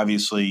mean,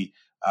 obviously,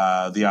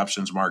 the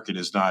options market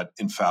is not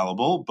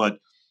infallible, but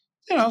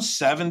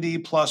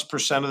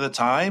 70+% of the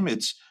time,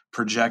 it's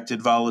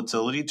projected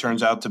volatility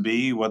turns out to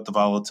be what the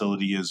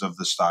volatility is of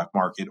the stock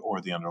market or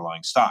the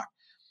underlying stock.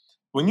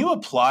 When you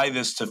apply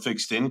this to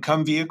fixed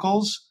income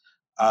vehicles,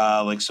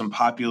 like some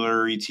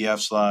popular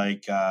ETFs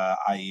like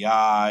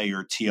IEI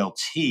or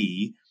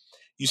TLT,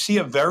 you see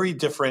a very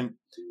different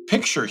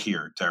picture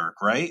here,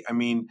 Derek, right? I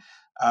mean,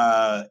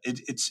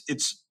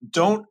 it's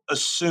don't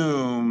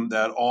assume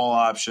that all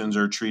options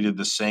are treated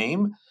the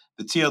same.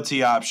 The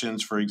TLT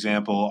options, for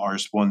example, are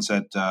ones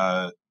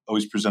that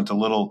always present a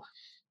little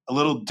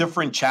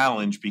different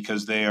challenge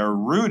because they are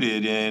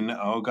rooted in,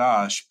 oh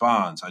gosh,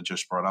 bonds. I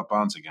just brought up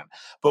bonds again.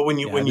 But when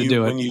you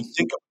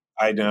think of,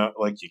 I know,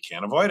 like, you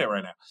can't avoid it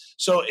right now.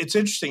 So it's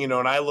interesting,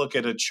 when I look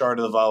at a chart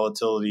of the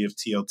volatility of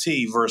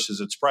TLT versus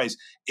its price,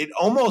 it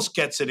almost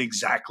gets it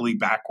exactly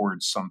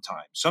backwards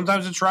sometimes.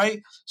 Sometimes it's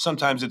right,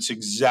 sometimes it's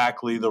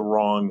exactly the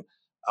wrong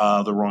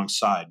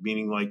side.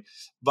 Meaning, like,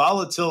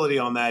 volatility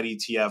on that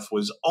ETF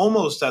was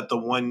almost at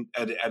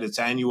at its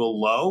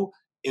annual low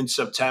in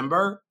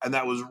September, and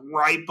that was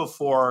right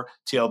before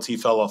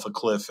TLT fell off a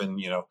cliff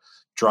and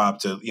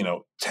dropped to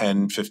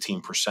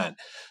 10-15%.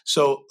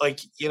 So, like,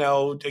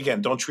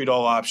 again, don't treat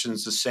all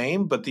options the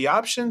same, but the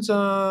options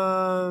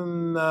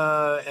on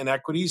and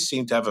equities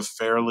seem to have a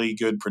fairly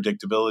good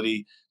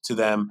predictability to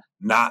them.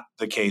 Not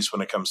the case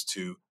when it comes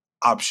to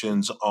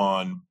options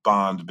on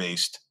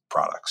bond-based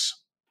products.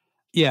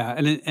 Yeah,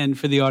 and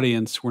for the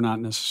audience, we're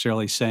not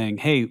necessarily saying,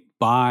 hey,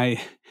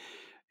 buy,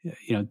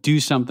 do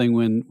something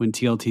when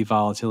TLT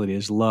volatility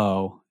is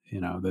low.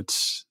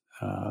 That's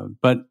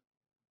but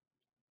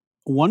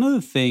one of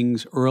the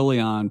things early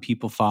on,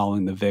 people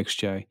following the VIX,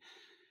 Jay,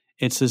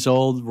 it's this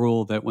old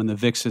rule that when the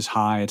VIX is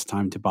high, it's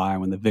time to buy.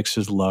 When the VIX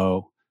is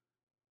low,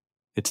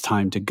 it's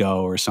time to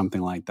go, or something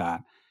like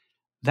that.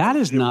 That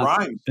has not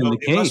rhymes. been So the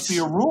it must be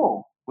case. a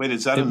rule. Wait,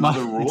 is that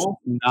another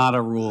rule? It's not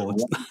a rule.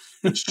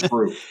 It's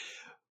true.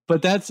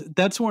 But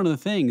that's one of the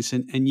things.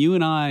 And you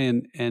and I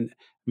and I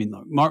mean,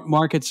 look,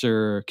 markets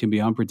can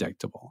be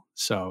unpredictable.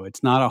 So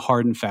it's not a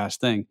hard and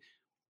fast thing.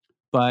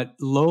 But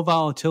low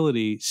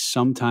volatility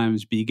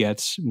sometimes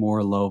begets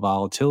more low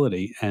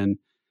volatility. And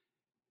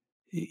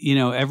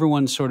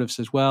everyone sort of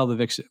says, well, the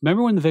VIX,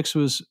 remember when the VIX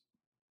was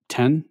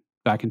 10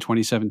 back in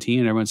 2017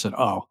 and everyone said,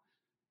 oh,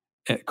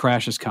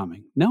 crash is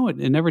coming. No, it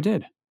never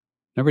did.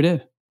 Never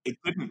did. It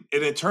didn't.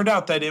 And it turned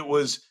out that it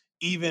was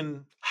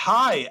even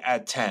high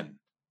at 10,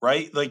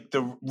 right? Like,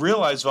 the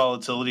realized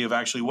volatility of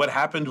actually what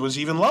happened was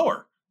even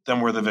lower than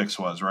where the VIX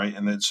was, right?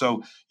 And then,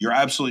 so you're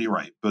absolutely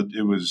right. But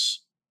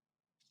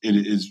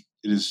it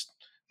is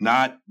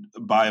not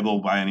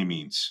Bible by any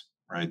means,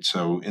 right?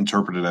 So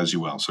interpret it as you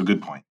will. So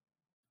good point.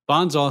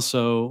 Bonds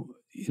also,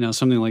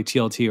 something like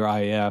TLT or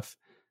IAF,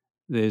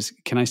 there's,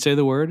 can I say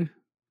the word?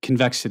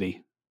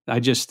 Convexity. I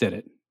just did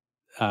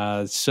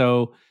it.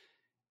 So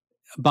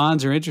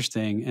bonds are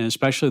interesting, and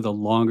especially the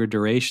longer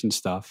duration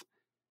stuff.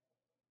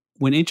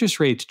 When interest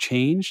rates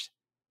changed,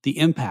 the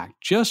impact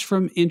just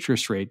from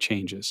interest rate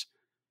changes,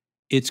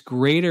 it's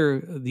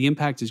greater. The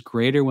impact is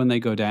greater when they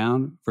go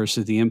down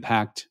versus the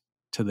impact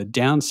to the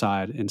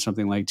downside in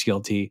something like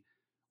TLT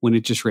when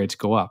interest rates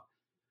go up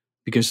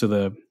because of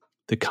the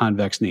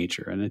convex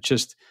nature. And it's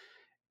just,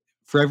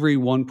 for every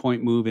 1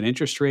 point move in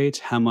interest rates,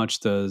 how much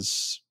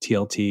does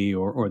TLT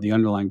or the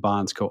underlying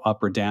bonds go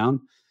up or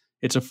down?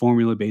 It's a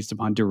formula based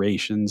upon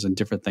durations and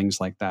different things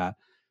like that.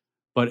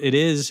 But it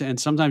is, and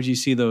sometimes you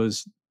see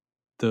those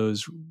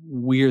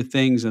weird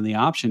things in the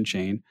option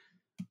chain,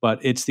 but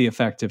it's the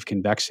effective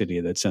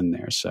convexity that's in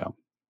there. So,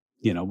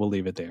 we'll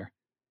leave it there.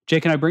 Jay,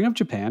 can I bring up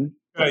Japan?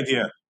 Good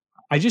idea.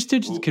 I just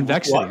did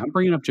convexity. What? I'm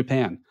bringing up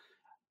Japan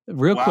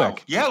real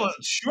quick. Yeah,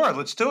 sure.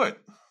 Let's do it.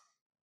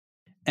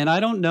 And I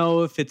don't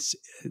know if this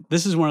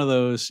is one of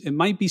those, it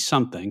might be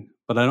something,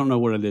 but I don't know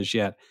what it is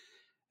yet.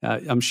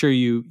 I'm sure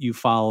you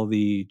follow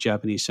the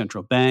Japanese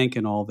central bank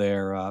and all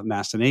their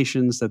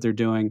machinations that they're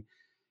doing.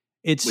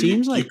 It Well,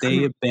 seems you like they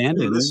couldn't miss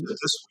abandoned, it this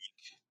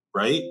week,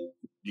 right?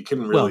 You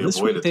couldn't well, really this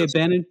avoid week it they this week.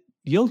 abandoned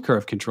yield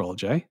curve control,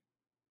 Jay.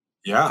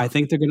 Yeah. I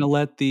think they're going to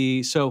let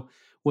so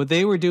what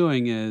they were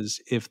doing is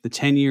if the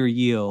 10-year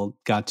yield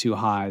got too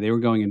high, they were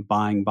going and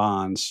buying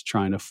bonds,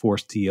 trying to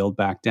force the yield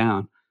back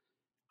down.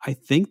 I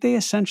think they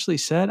essentially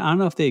said, I don't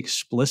know if they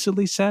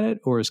explicitly said it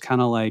or it's kind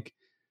of like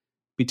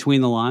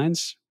between the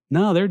lines.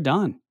 No, they're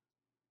done.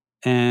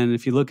 And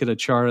if you look at a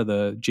chart of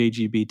the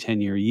JGB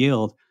 10-year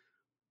yield,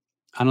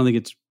 I don't think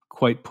it's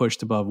quite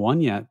pushed above one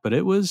yet, but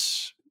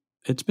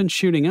it's been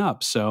shooting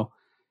up. So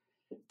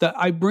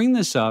I bring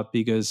this up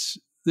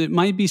because it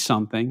might be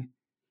something.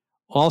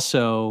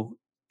 Also,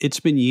 it's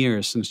been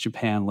years since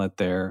Japan let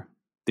their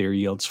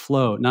yields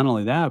float. Not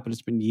only that, but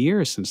it's been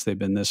years since they've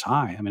been this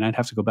high. I mean, I'd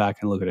have to go back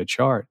and look at a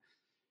chart.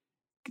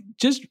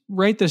 Just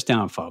write this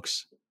down,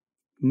 folks.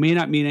 May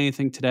not mean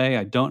anything today.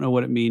 I don't know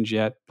what it means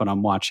yet, but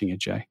I'm watching it,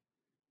 Jay.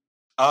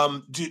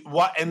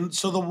 Why? And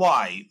so the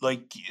why,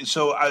 like,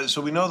 so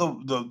we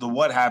know the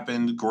what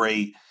happened.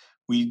 Great.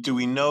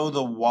 We know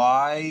the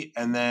why,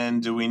 and then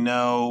do we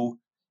know,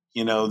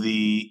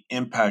 the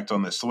impact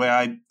on this? The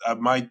way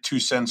my 2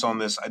 cents on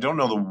this, I don't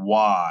know the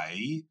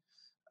why,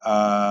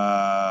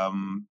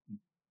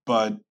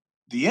 but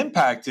the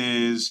impact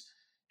is,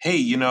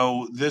 hey,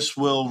 this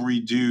will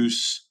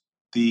reduce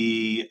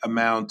the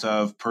amount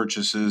of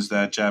purchases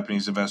that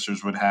Japanese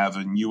investors would have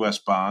in U.S.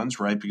 bonds,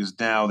 right? Because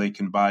now they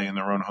can buy in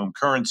their own home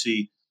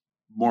currency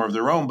more of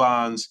their own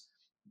bonds,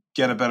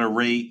 get a better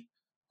rate,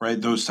 right?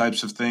 Those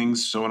types of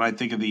things. So when I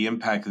think of the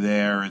impact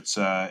there, it's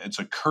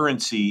a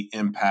currency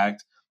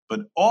impact, but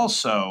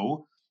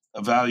also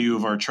a value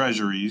of our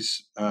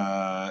treasuries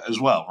as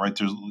well, right?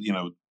 There's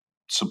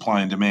supply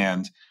and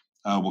demand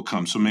will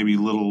come, so maybe a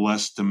little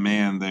less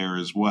demand there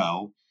as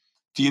well.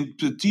 Do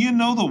you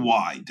know the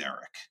why,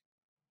 Derek?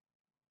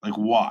 Like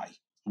why?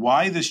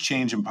 Why this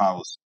change in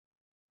policy?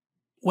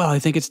 Well, I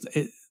think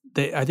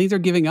I think they're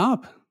giving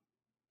up.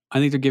 I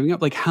think they're giving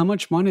up. Like, how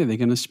much money are they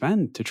going to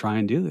spend to try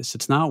and do this?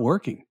 It's not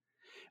working.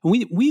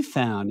 And we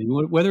found,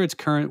 and whether it's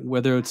current,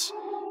 whether it's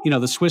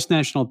the Swiss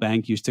National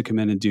Bank used to come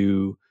in and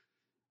do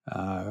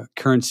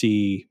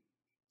currency.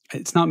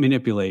 It's not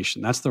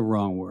manipulation. That's the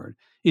wrong word.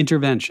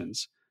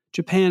 Interventions.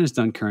 Japan has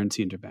done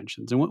currency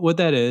interventions, and what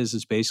that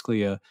is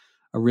basically a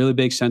really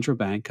big central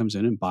bank comes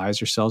in and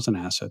buys or sells an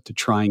asset to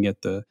try and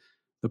get the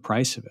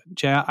price of it.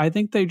 Jay, I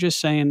think they're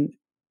just saying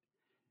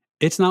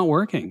it's not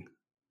working.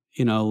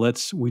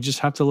 We just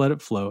have to let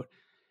it float.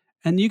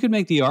 And you could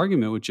make the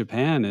argument with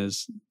Japan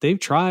is they've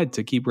tried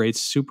to keep rates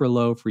super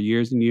low for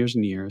years and years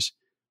and years.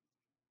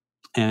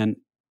 And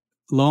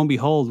lo and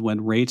behold,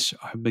 when rates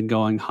have been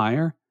going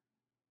higher,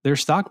 their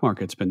stock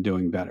market's been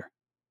doing better.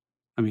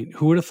 I mean,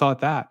 who would have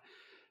thought that?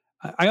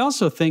 I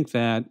also think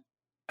that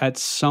at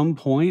some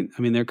point,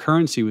 I mean, their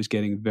currency was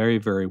getting very,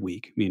 very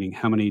weak, meaning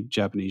how many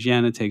Japanese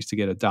yen it takes to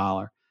get a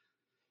dollar.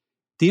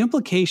 The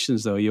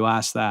implications, though, you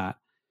ask that,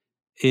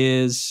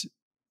 is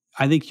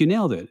I think you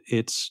nailed it.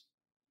 It's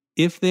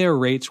if their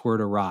rates were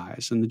to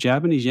rise, and the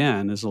Japanese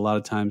yen is a lot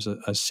of times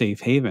a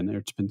safe haven, or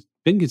it's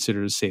been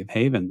considered a safe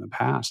haven in the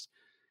past.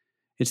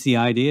 It's the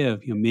idea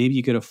of maybe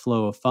you get a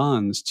flow of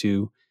funds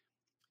to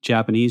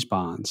Japanese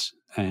bonds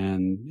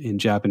and in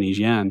Japanese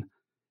yen,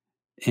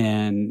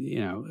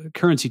 and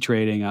currency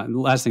trading. The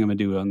last thing I'm going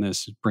to do on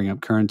this is bring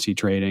up currency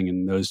trading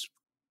and those,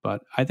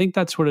 but I think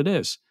that's what it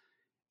is,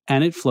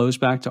 and it flows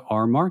back to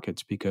our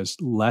markets because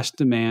less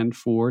demand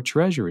for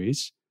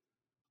treasuries.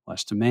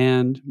 Less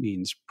demand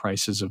means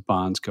prices of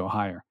bonds go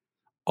higher.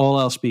 All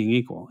else being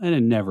equal, and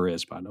it never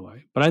is, by the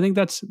way. But I think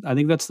that's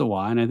the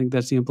why, and I think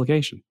that's the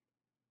implication.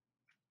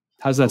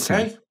 How's that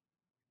sound? Okay,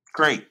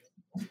 great.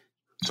 So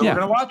we're Yeah.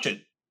 going to watch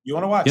it. You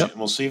want to watch it, Yep. and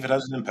we'll see if it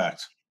has an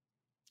impact.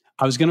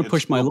 I was going to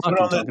push my We'll put luck it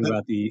in on talking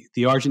about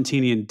the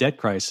Argentinian debt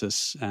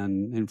crisis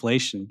and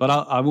inflation, but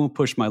I won't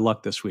push my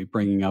luck this week,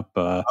 bringing up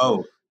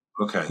Oh,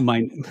 okay.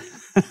 my.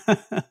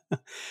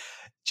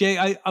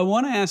 Jay, I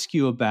want to ask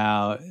you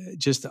about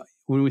just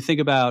when we think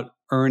about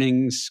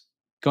earnings,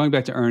 going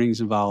back to earnings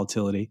and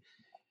volatility.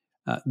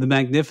 The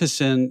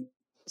Magnificent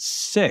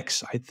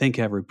Six, I think,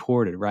 have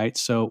reported, right?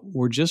 So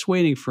we're just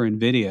waiting for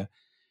NVIDIA.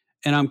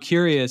 And I'm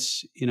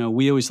curious,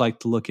 we always like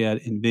to look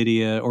at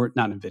NVIDIA, or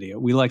not NVIDIA,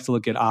 we like to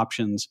look at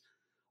options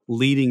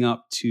leading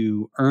up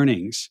to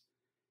earnings.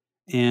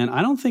 And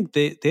I don't think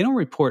they don't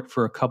report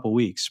for a couple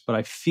weeks, but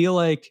I feel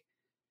like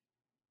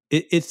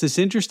it's this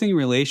interesting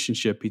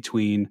relationship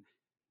between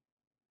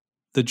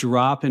the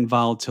drop in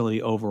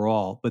volatility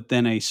overall, but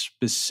then a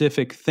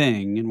specific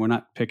thing, and we're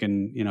not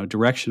picking,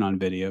 direction on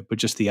NVIDIA, but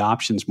just the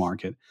options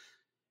market.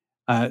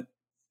 I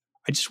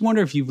just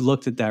wonder if you've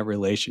looked at that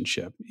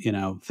relationship,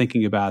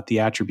 thinking about the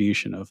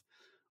attribution of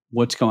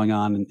what's going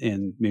on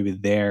in maybe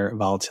their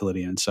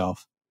volatility in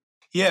itself.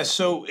 Yeah,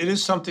 so it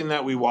is something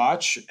that we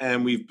watch,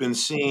 and we've been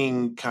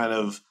seeing kind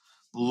of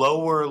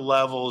lower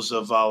levels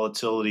of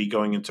volatility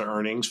going into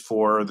earnings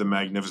for the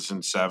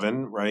Magnificent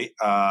Seven, right?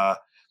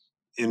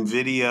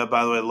 Nvidia,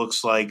 by the way,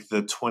 looks like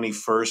the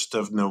 21st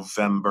of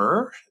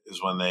November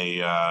is when they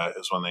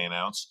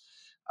announce.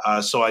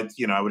 So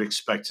I would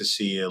expect to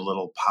see a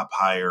little pop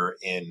higher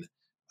in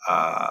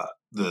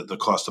the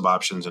cost of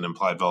options and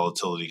implied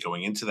volatility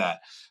going into that.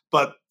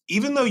 But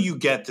even though you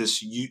get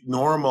this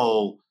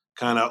normal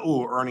kind of,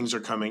 earnings are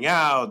coming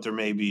out, there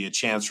may be a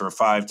chance for a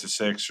 5 to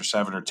 6 or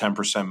 7 or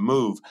 10%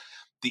 move.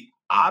 The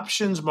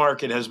options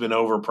market has been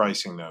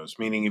overpricing those,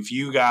 meaning if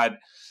you got,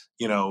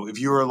 if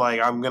you were like,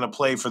 I'm going to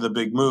play for the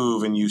big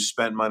move and you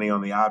spent money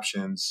on the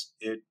options,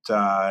 it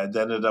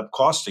ended up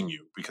costing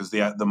you because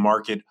the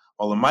market,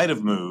 while it might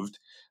have moved,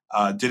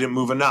 didn't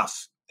move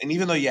enough. And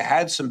even though you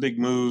had some big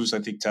moves, I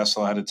think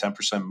Tesla had a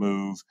 10%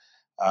 move.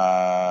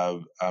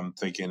 I'm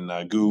thinking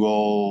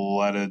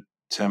Google had a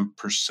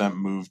 10%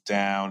 move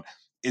down.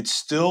 It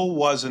still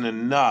wasn't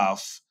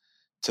enough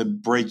to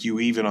break you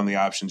even on the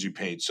options you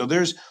paid. So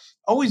there's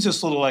always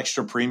this little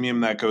extra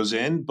premium that goes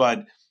in,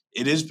 but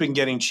it has been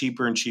getting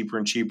cheaper and cheaper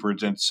and cheaper.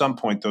 And at some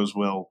point, those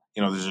will,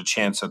 there's a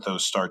chance that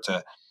those start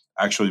to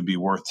actually be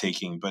worth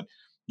taking. But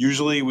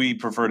usually we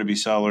prefer to be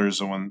sellers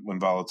when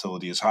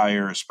volatility is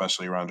higher,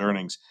 especially around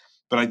earnings.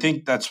 But I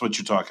think that's what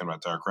you're talking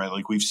about, Derek, right?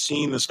 Like we've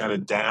seen this kind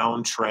of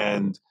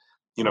downtrend.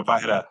 If I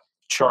had a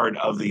chart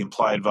of the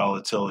implied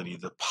volatility,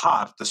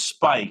 the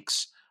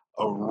spikes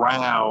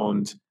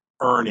around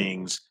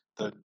earnings,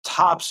 the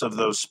tops of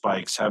those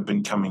spikes have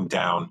been coming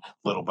down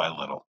little by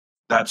little.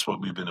 That's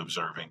what we've been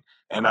observing.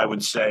 And I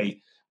would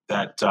say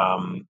that,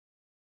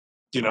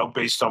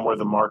 based on where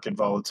the market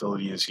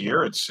volatility is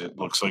here, it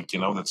looks like,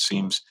 that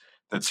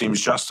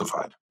seems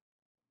justified.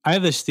 I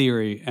have this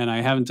theory, and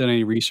I haven't done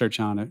any research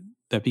on it,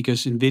 that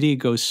because NVIDIA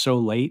goes so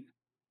late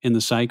in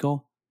the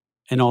cycle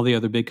and all the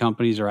other big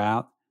companies are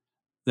out,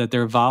 that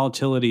their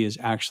volatility is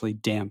actually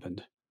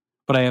dampened.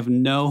 But I have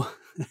no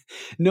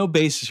no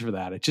basis for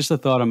that. It's just a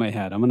thought in my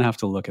head. I'm going to have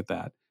to look at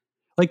that.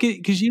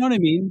 Because you know what I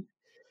mean?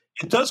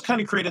 It does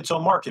kind of create its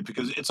own market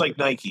because it's like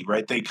Nike,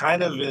 right? They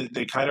kind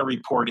of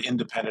report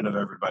independent of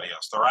everybody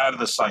else. They're out of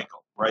the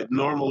cycle, right?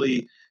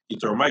 Normally, you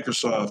throw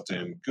Microsoft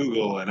and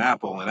Google and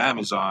Apple and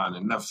Amazon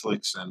and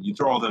Netflix, and you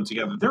throw all them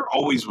together. They're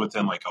always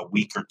within like a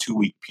week or 2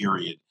 week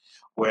period,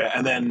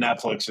 and then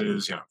Netflix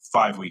is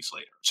 5 weeks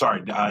later.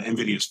 Sorry,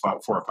 Nvidia is 4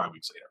 or 5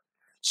 weeks later.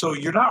 So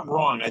you're not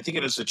wrong. I think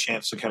it has a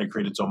chance to kind of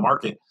create its own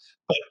market,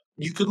 but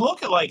you could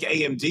look at like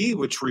AMD,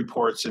 which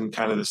reports in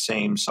kind of the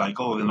same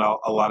cycle, and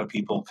a lot of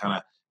people kind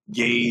of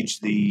gauge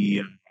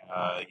the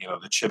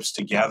the chips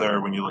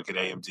together. When you look at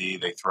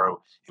AMD, they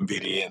throw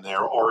NVIDIA in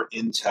there or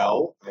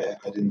Intel.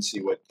 I didn't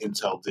see what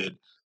Intel did.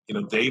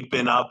 They've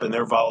been up and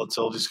their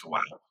volatilities.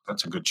 Wow,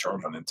 that's a good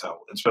chart on Intel.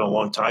 It's been a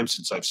long time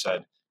since I've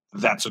said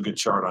that's a good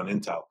chart on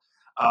Intel.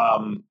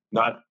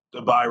 Not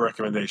a buy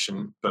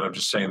recommendation, but I'm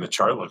just saying the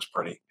chart looks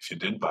pretty if you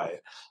did buy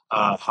it.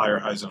 Higher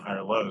highs and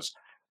higher lows.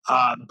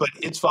 But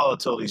its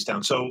volatility is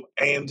down. So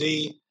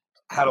AMD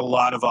had a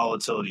lot of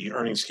volatility.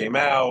 Earnings came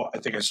out. I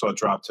think I saw it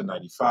drop to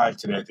 95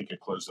 today. I think it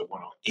closed at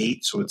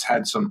 108. So it's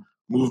had some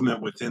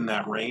movement within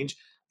that range.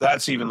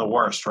 That's even the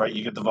worst, right?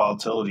 You get the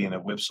volatility and it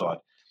whipsawed.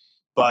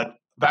 But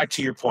back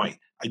to your point,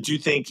 I do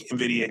think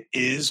NVIDIA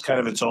is kind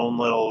of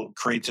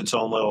creates its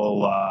own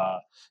little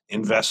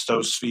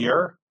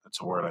investosphere. That's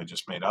a word I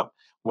just made up,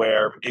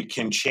 where it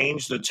can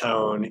change the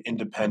tone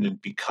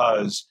independent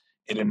because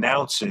it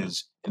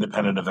announces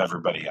independent of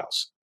everybody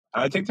else.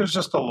 And I think there's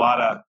just a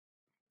lot of,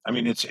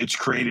 it's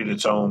created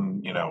its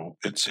own,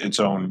 its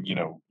own,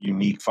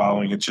 unique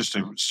following. It's just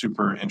a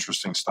super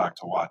interesting stock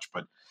to watch.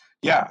 But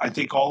yeah, I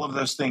think all of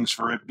those things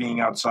for it being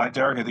outside,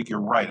 Derek, I think you're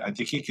right. I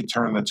think it could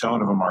turn the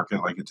tone of a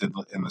market like it did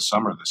in the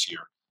summer this year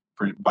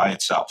by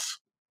itself.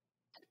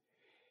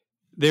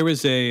 There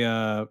was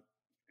a,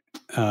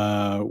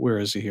 where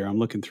is it here? I'm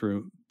looking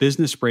through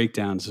Business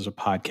Breakdowns is a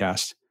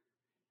podcast.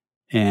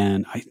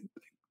 And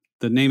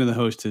the name of the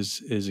host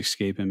is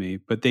escaping me,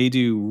 but they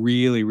do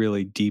really,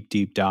 really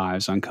deep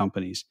dives on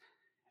companies.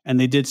 And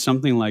they did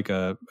something like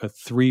a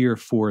 3 or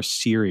 4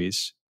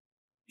 series,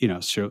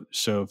 so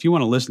if you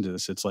want to listen to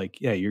this, it's like,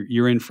 yeah,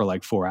 you're in for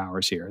like 4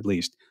 hours here at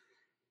least.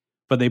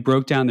 But they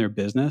broke down their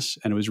business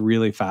and it was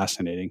really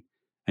fascinating,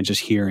 and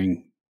just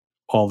hearing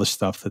all the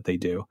stuff that they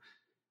do.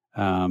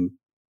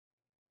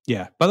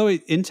 Yeah. By the way,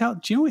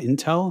 Intel, do you know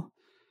Intel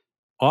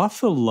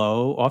off the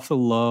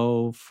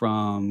low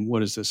from,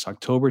 what is this,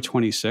 October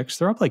 26th,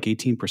 they're up like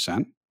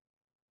 18%.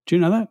 Do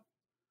you know that?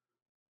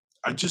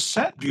 I just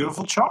said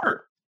beautiful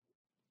chart.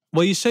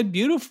 Well, you said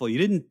beautiful. You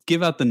didn't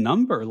give out the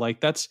number.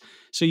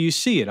 So you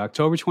see it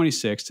October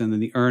 26th, and then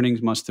the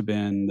earnings must have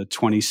been the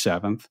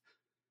 27th.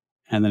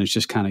 And then it's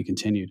just kind of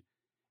continued.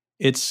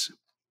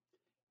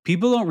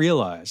 People don't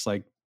realize,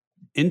 like,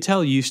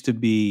 Intel used to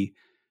be,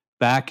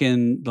 back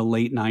in the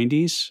late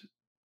 90s,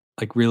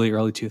 like really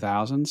early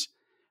 2000s,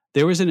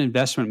 there was an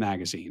investment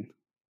magazine,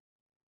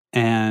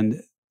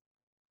 and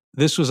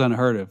this was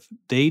unheard of.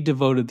 They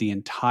devoted the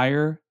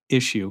entire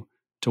issue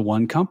to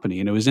one company,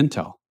 and it was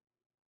Intel.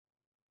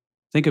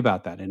 Think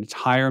about that, an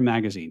entire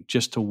magazine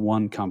just to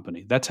one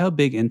company. That's how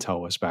big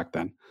Intel was back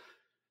then.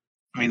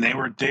 They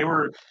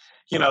were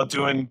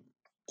doing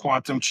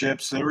quantum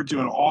chips. They were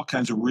doing all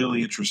kinds of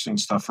really interesting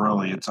stuff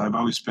early. I've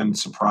always been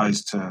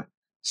surprised to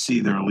see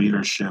their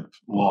leadership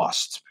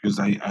lost, because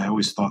I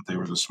always thought they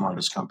were the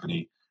smartest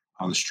company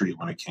on the street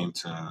when it came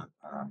to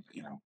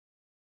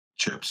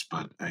chips,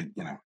 but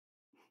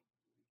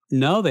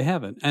No, they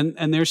haven't.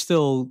 And they're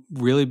still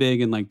really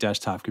big in like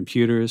desktop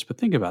computers. But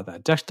think about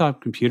that.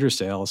 Desktop computer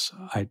sales,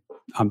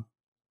 I'm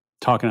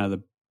talking out of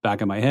the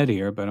back of my head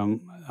here, but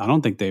I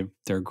don't think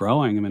they're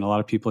growing. I mean, a lot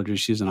of people are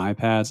just using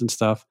iPads and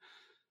stuff.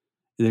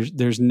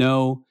 There's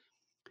no,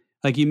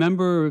 like, you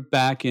remember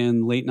back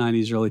in late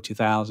 90s, early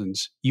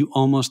 2000s, you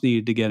almost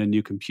needed to get a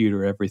new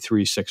computer every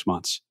 3-6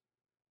 months,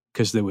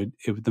 because the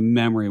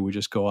memory would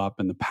just go up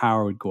and the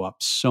power would go up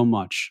so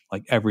much,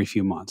 like every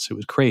few months. It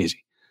was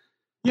crazy.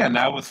 Yeah,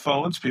 now with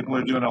phones, people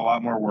are doing a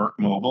lot more work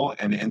mobile,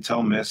 and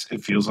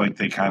it feels like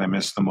they kind of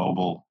missed the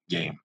mobile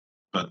game.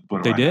 But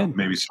what do They I know? did.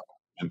 Maybe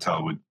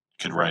Intel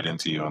could write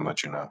into you and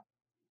let you know.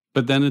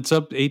 But then it's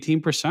up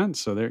 18%.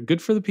 So they're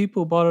good for the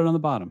people who bought it on the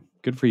bottom.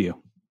 Good for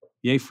you.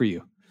 Yay for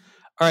you.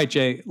 All right,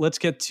 Jay, let's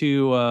get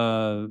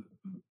to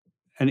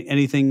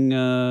anything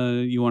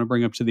you want to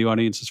bring up to the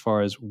audience as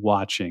far as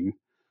watching.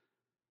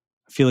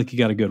 I feel like you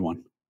got a good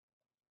one.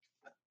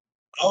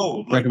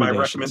 Oh, like my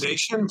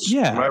recommendations?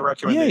 Yeah. My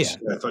recommendations.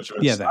 Yeah. I thought you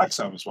meant stocks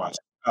I was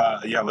watching.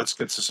 Let's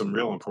get to some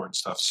real important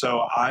stuff.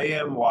 So I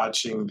am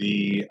watching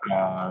the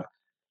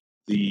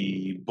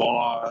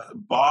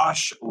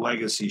Bosch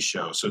Legacy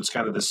show. So it's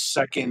kind of the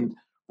second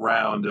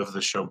round of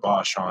the show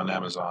Bosch on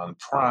Amazon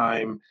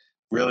Prime.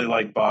 Really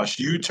like Bosch.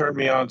 You turned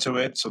me on to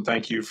it, so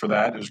thank you for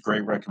that. It was a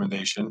great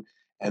recommendation.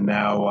 And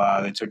now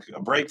they took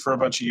a break for a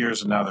bunch of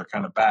years, and now they're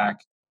kind of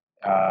back.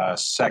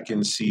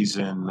 Second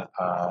season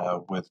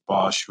with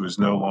Bosch, who is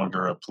no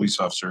longer a police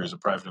officer, he's a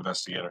private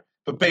investigator,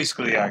 but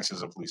basically acts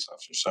as a police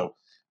officer. So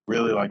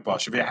really like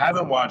Bosch. If you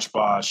haven't watched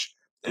Bosch,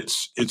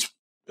 it's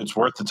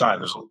worth the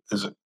time.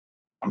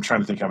 I'm trying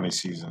to think how many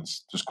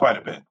seasons. There's quite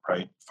a bit,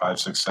 right? 5,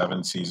 6,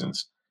 7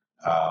 seasons.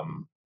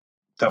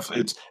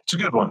 Definitely, it's a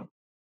good one.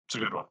 It's a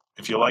good one.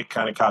 If you like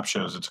kind of cop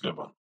shows, it's a good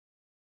one.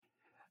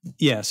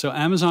 Yeah. So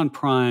Amazon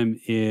Prime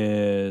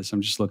is,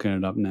 I'm just looking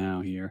it up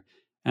now here.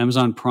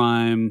 Amazon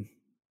Prime.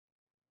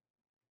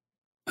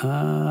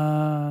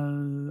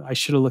 I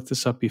should have looked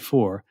this up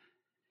before.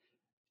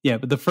 Yeah,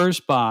 but the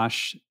first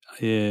Bosch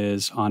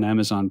is on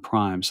Amazon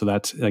Prime. So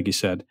that's, like you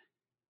said,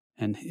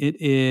 and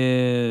it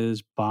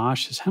is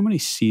Bosch. How many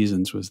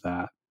seasons was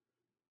that?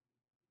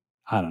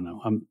 I don't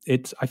know.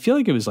 I feel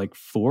like it was like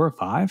 4 or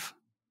 5.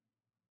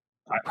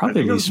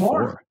 Probably at least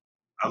 4.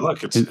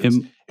 Look, it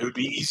would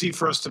be easy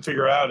for us to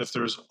figure out if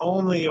there's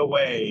only a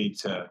way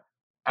to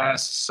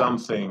ask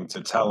something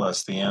to tell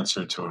us the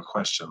answer to a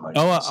question like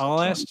this.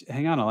 I'll ask.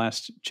 Hang on, I'll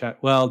ask chat.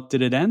 Well,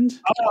 did it end?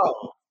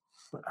 Oh.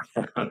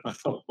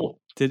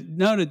 Did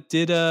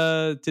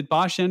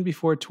Bosch end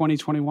before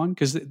 2021?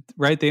 Because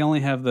right, they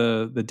only have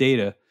the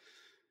data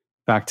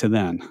back to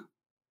then.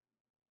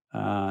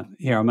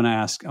 Here, I'm gonna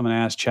ask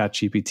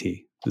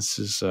ChatGPT. This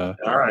is all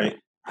right.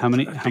 How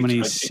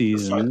many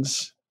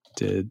seasons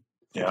did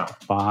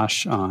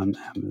Bosch on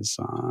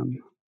Amazon?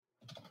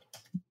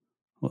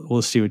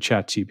 We'll see what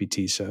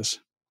ChatGPT says.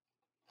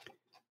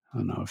 I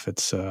don't know if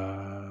it's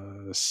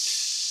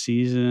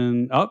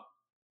season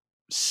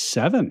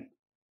 7.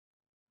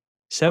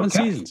 7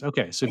 seasons.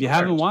 Okay, so if you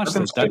haven't watched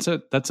it,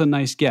 that's a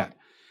nice get.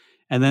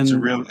 And then it's a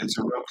real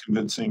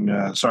convincing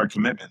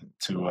commitment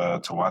to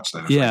watch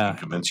that. If I can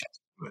convince you.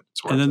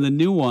 And then the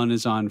new one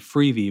is on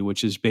Freevee,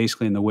 which is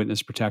basically in the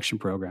witness protection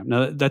program.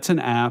 Now, that's an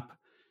app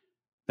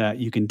that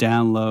you can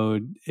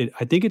download.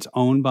 I think it's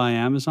owned by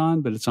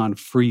Amazon, but it's on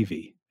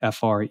Freevee,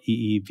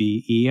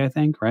 Freeve, I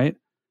think, right?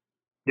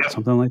 Yeah,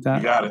 something like that.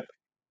 You got it.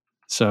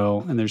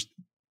 So, and is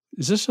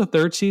this the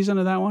 3rd season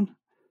of that one?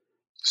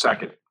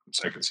 Second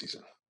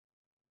season.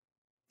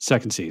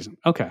 Second season.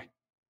 Okay.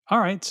 All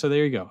right. So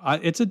there you go.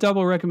 It's a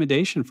double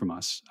recommendation from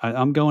us.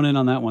 I'm going in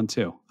on that one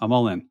too. I'm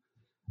all in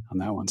on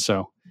that one.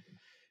 So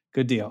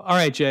good deal. All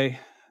right, Jay.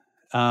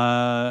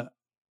 All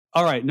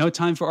right. No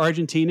time for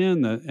Argentina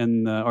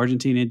and the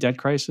Argentina debt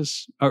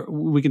crisis. Or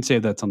we can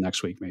save that till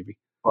next week, maybe.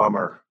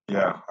 Bummer.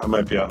 Yeah, I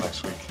might be out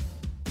next week.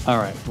 All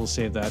right. We'll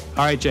save that.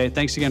 All right, Jay.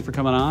 Thanks again for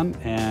coming on.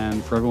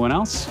 And for everyone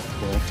else,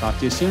 we'll talk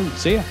to you soon.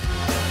 See ya.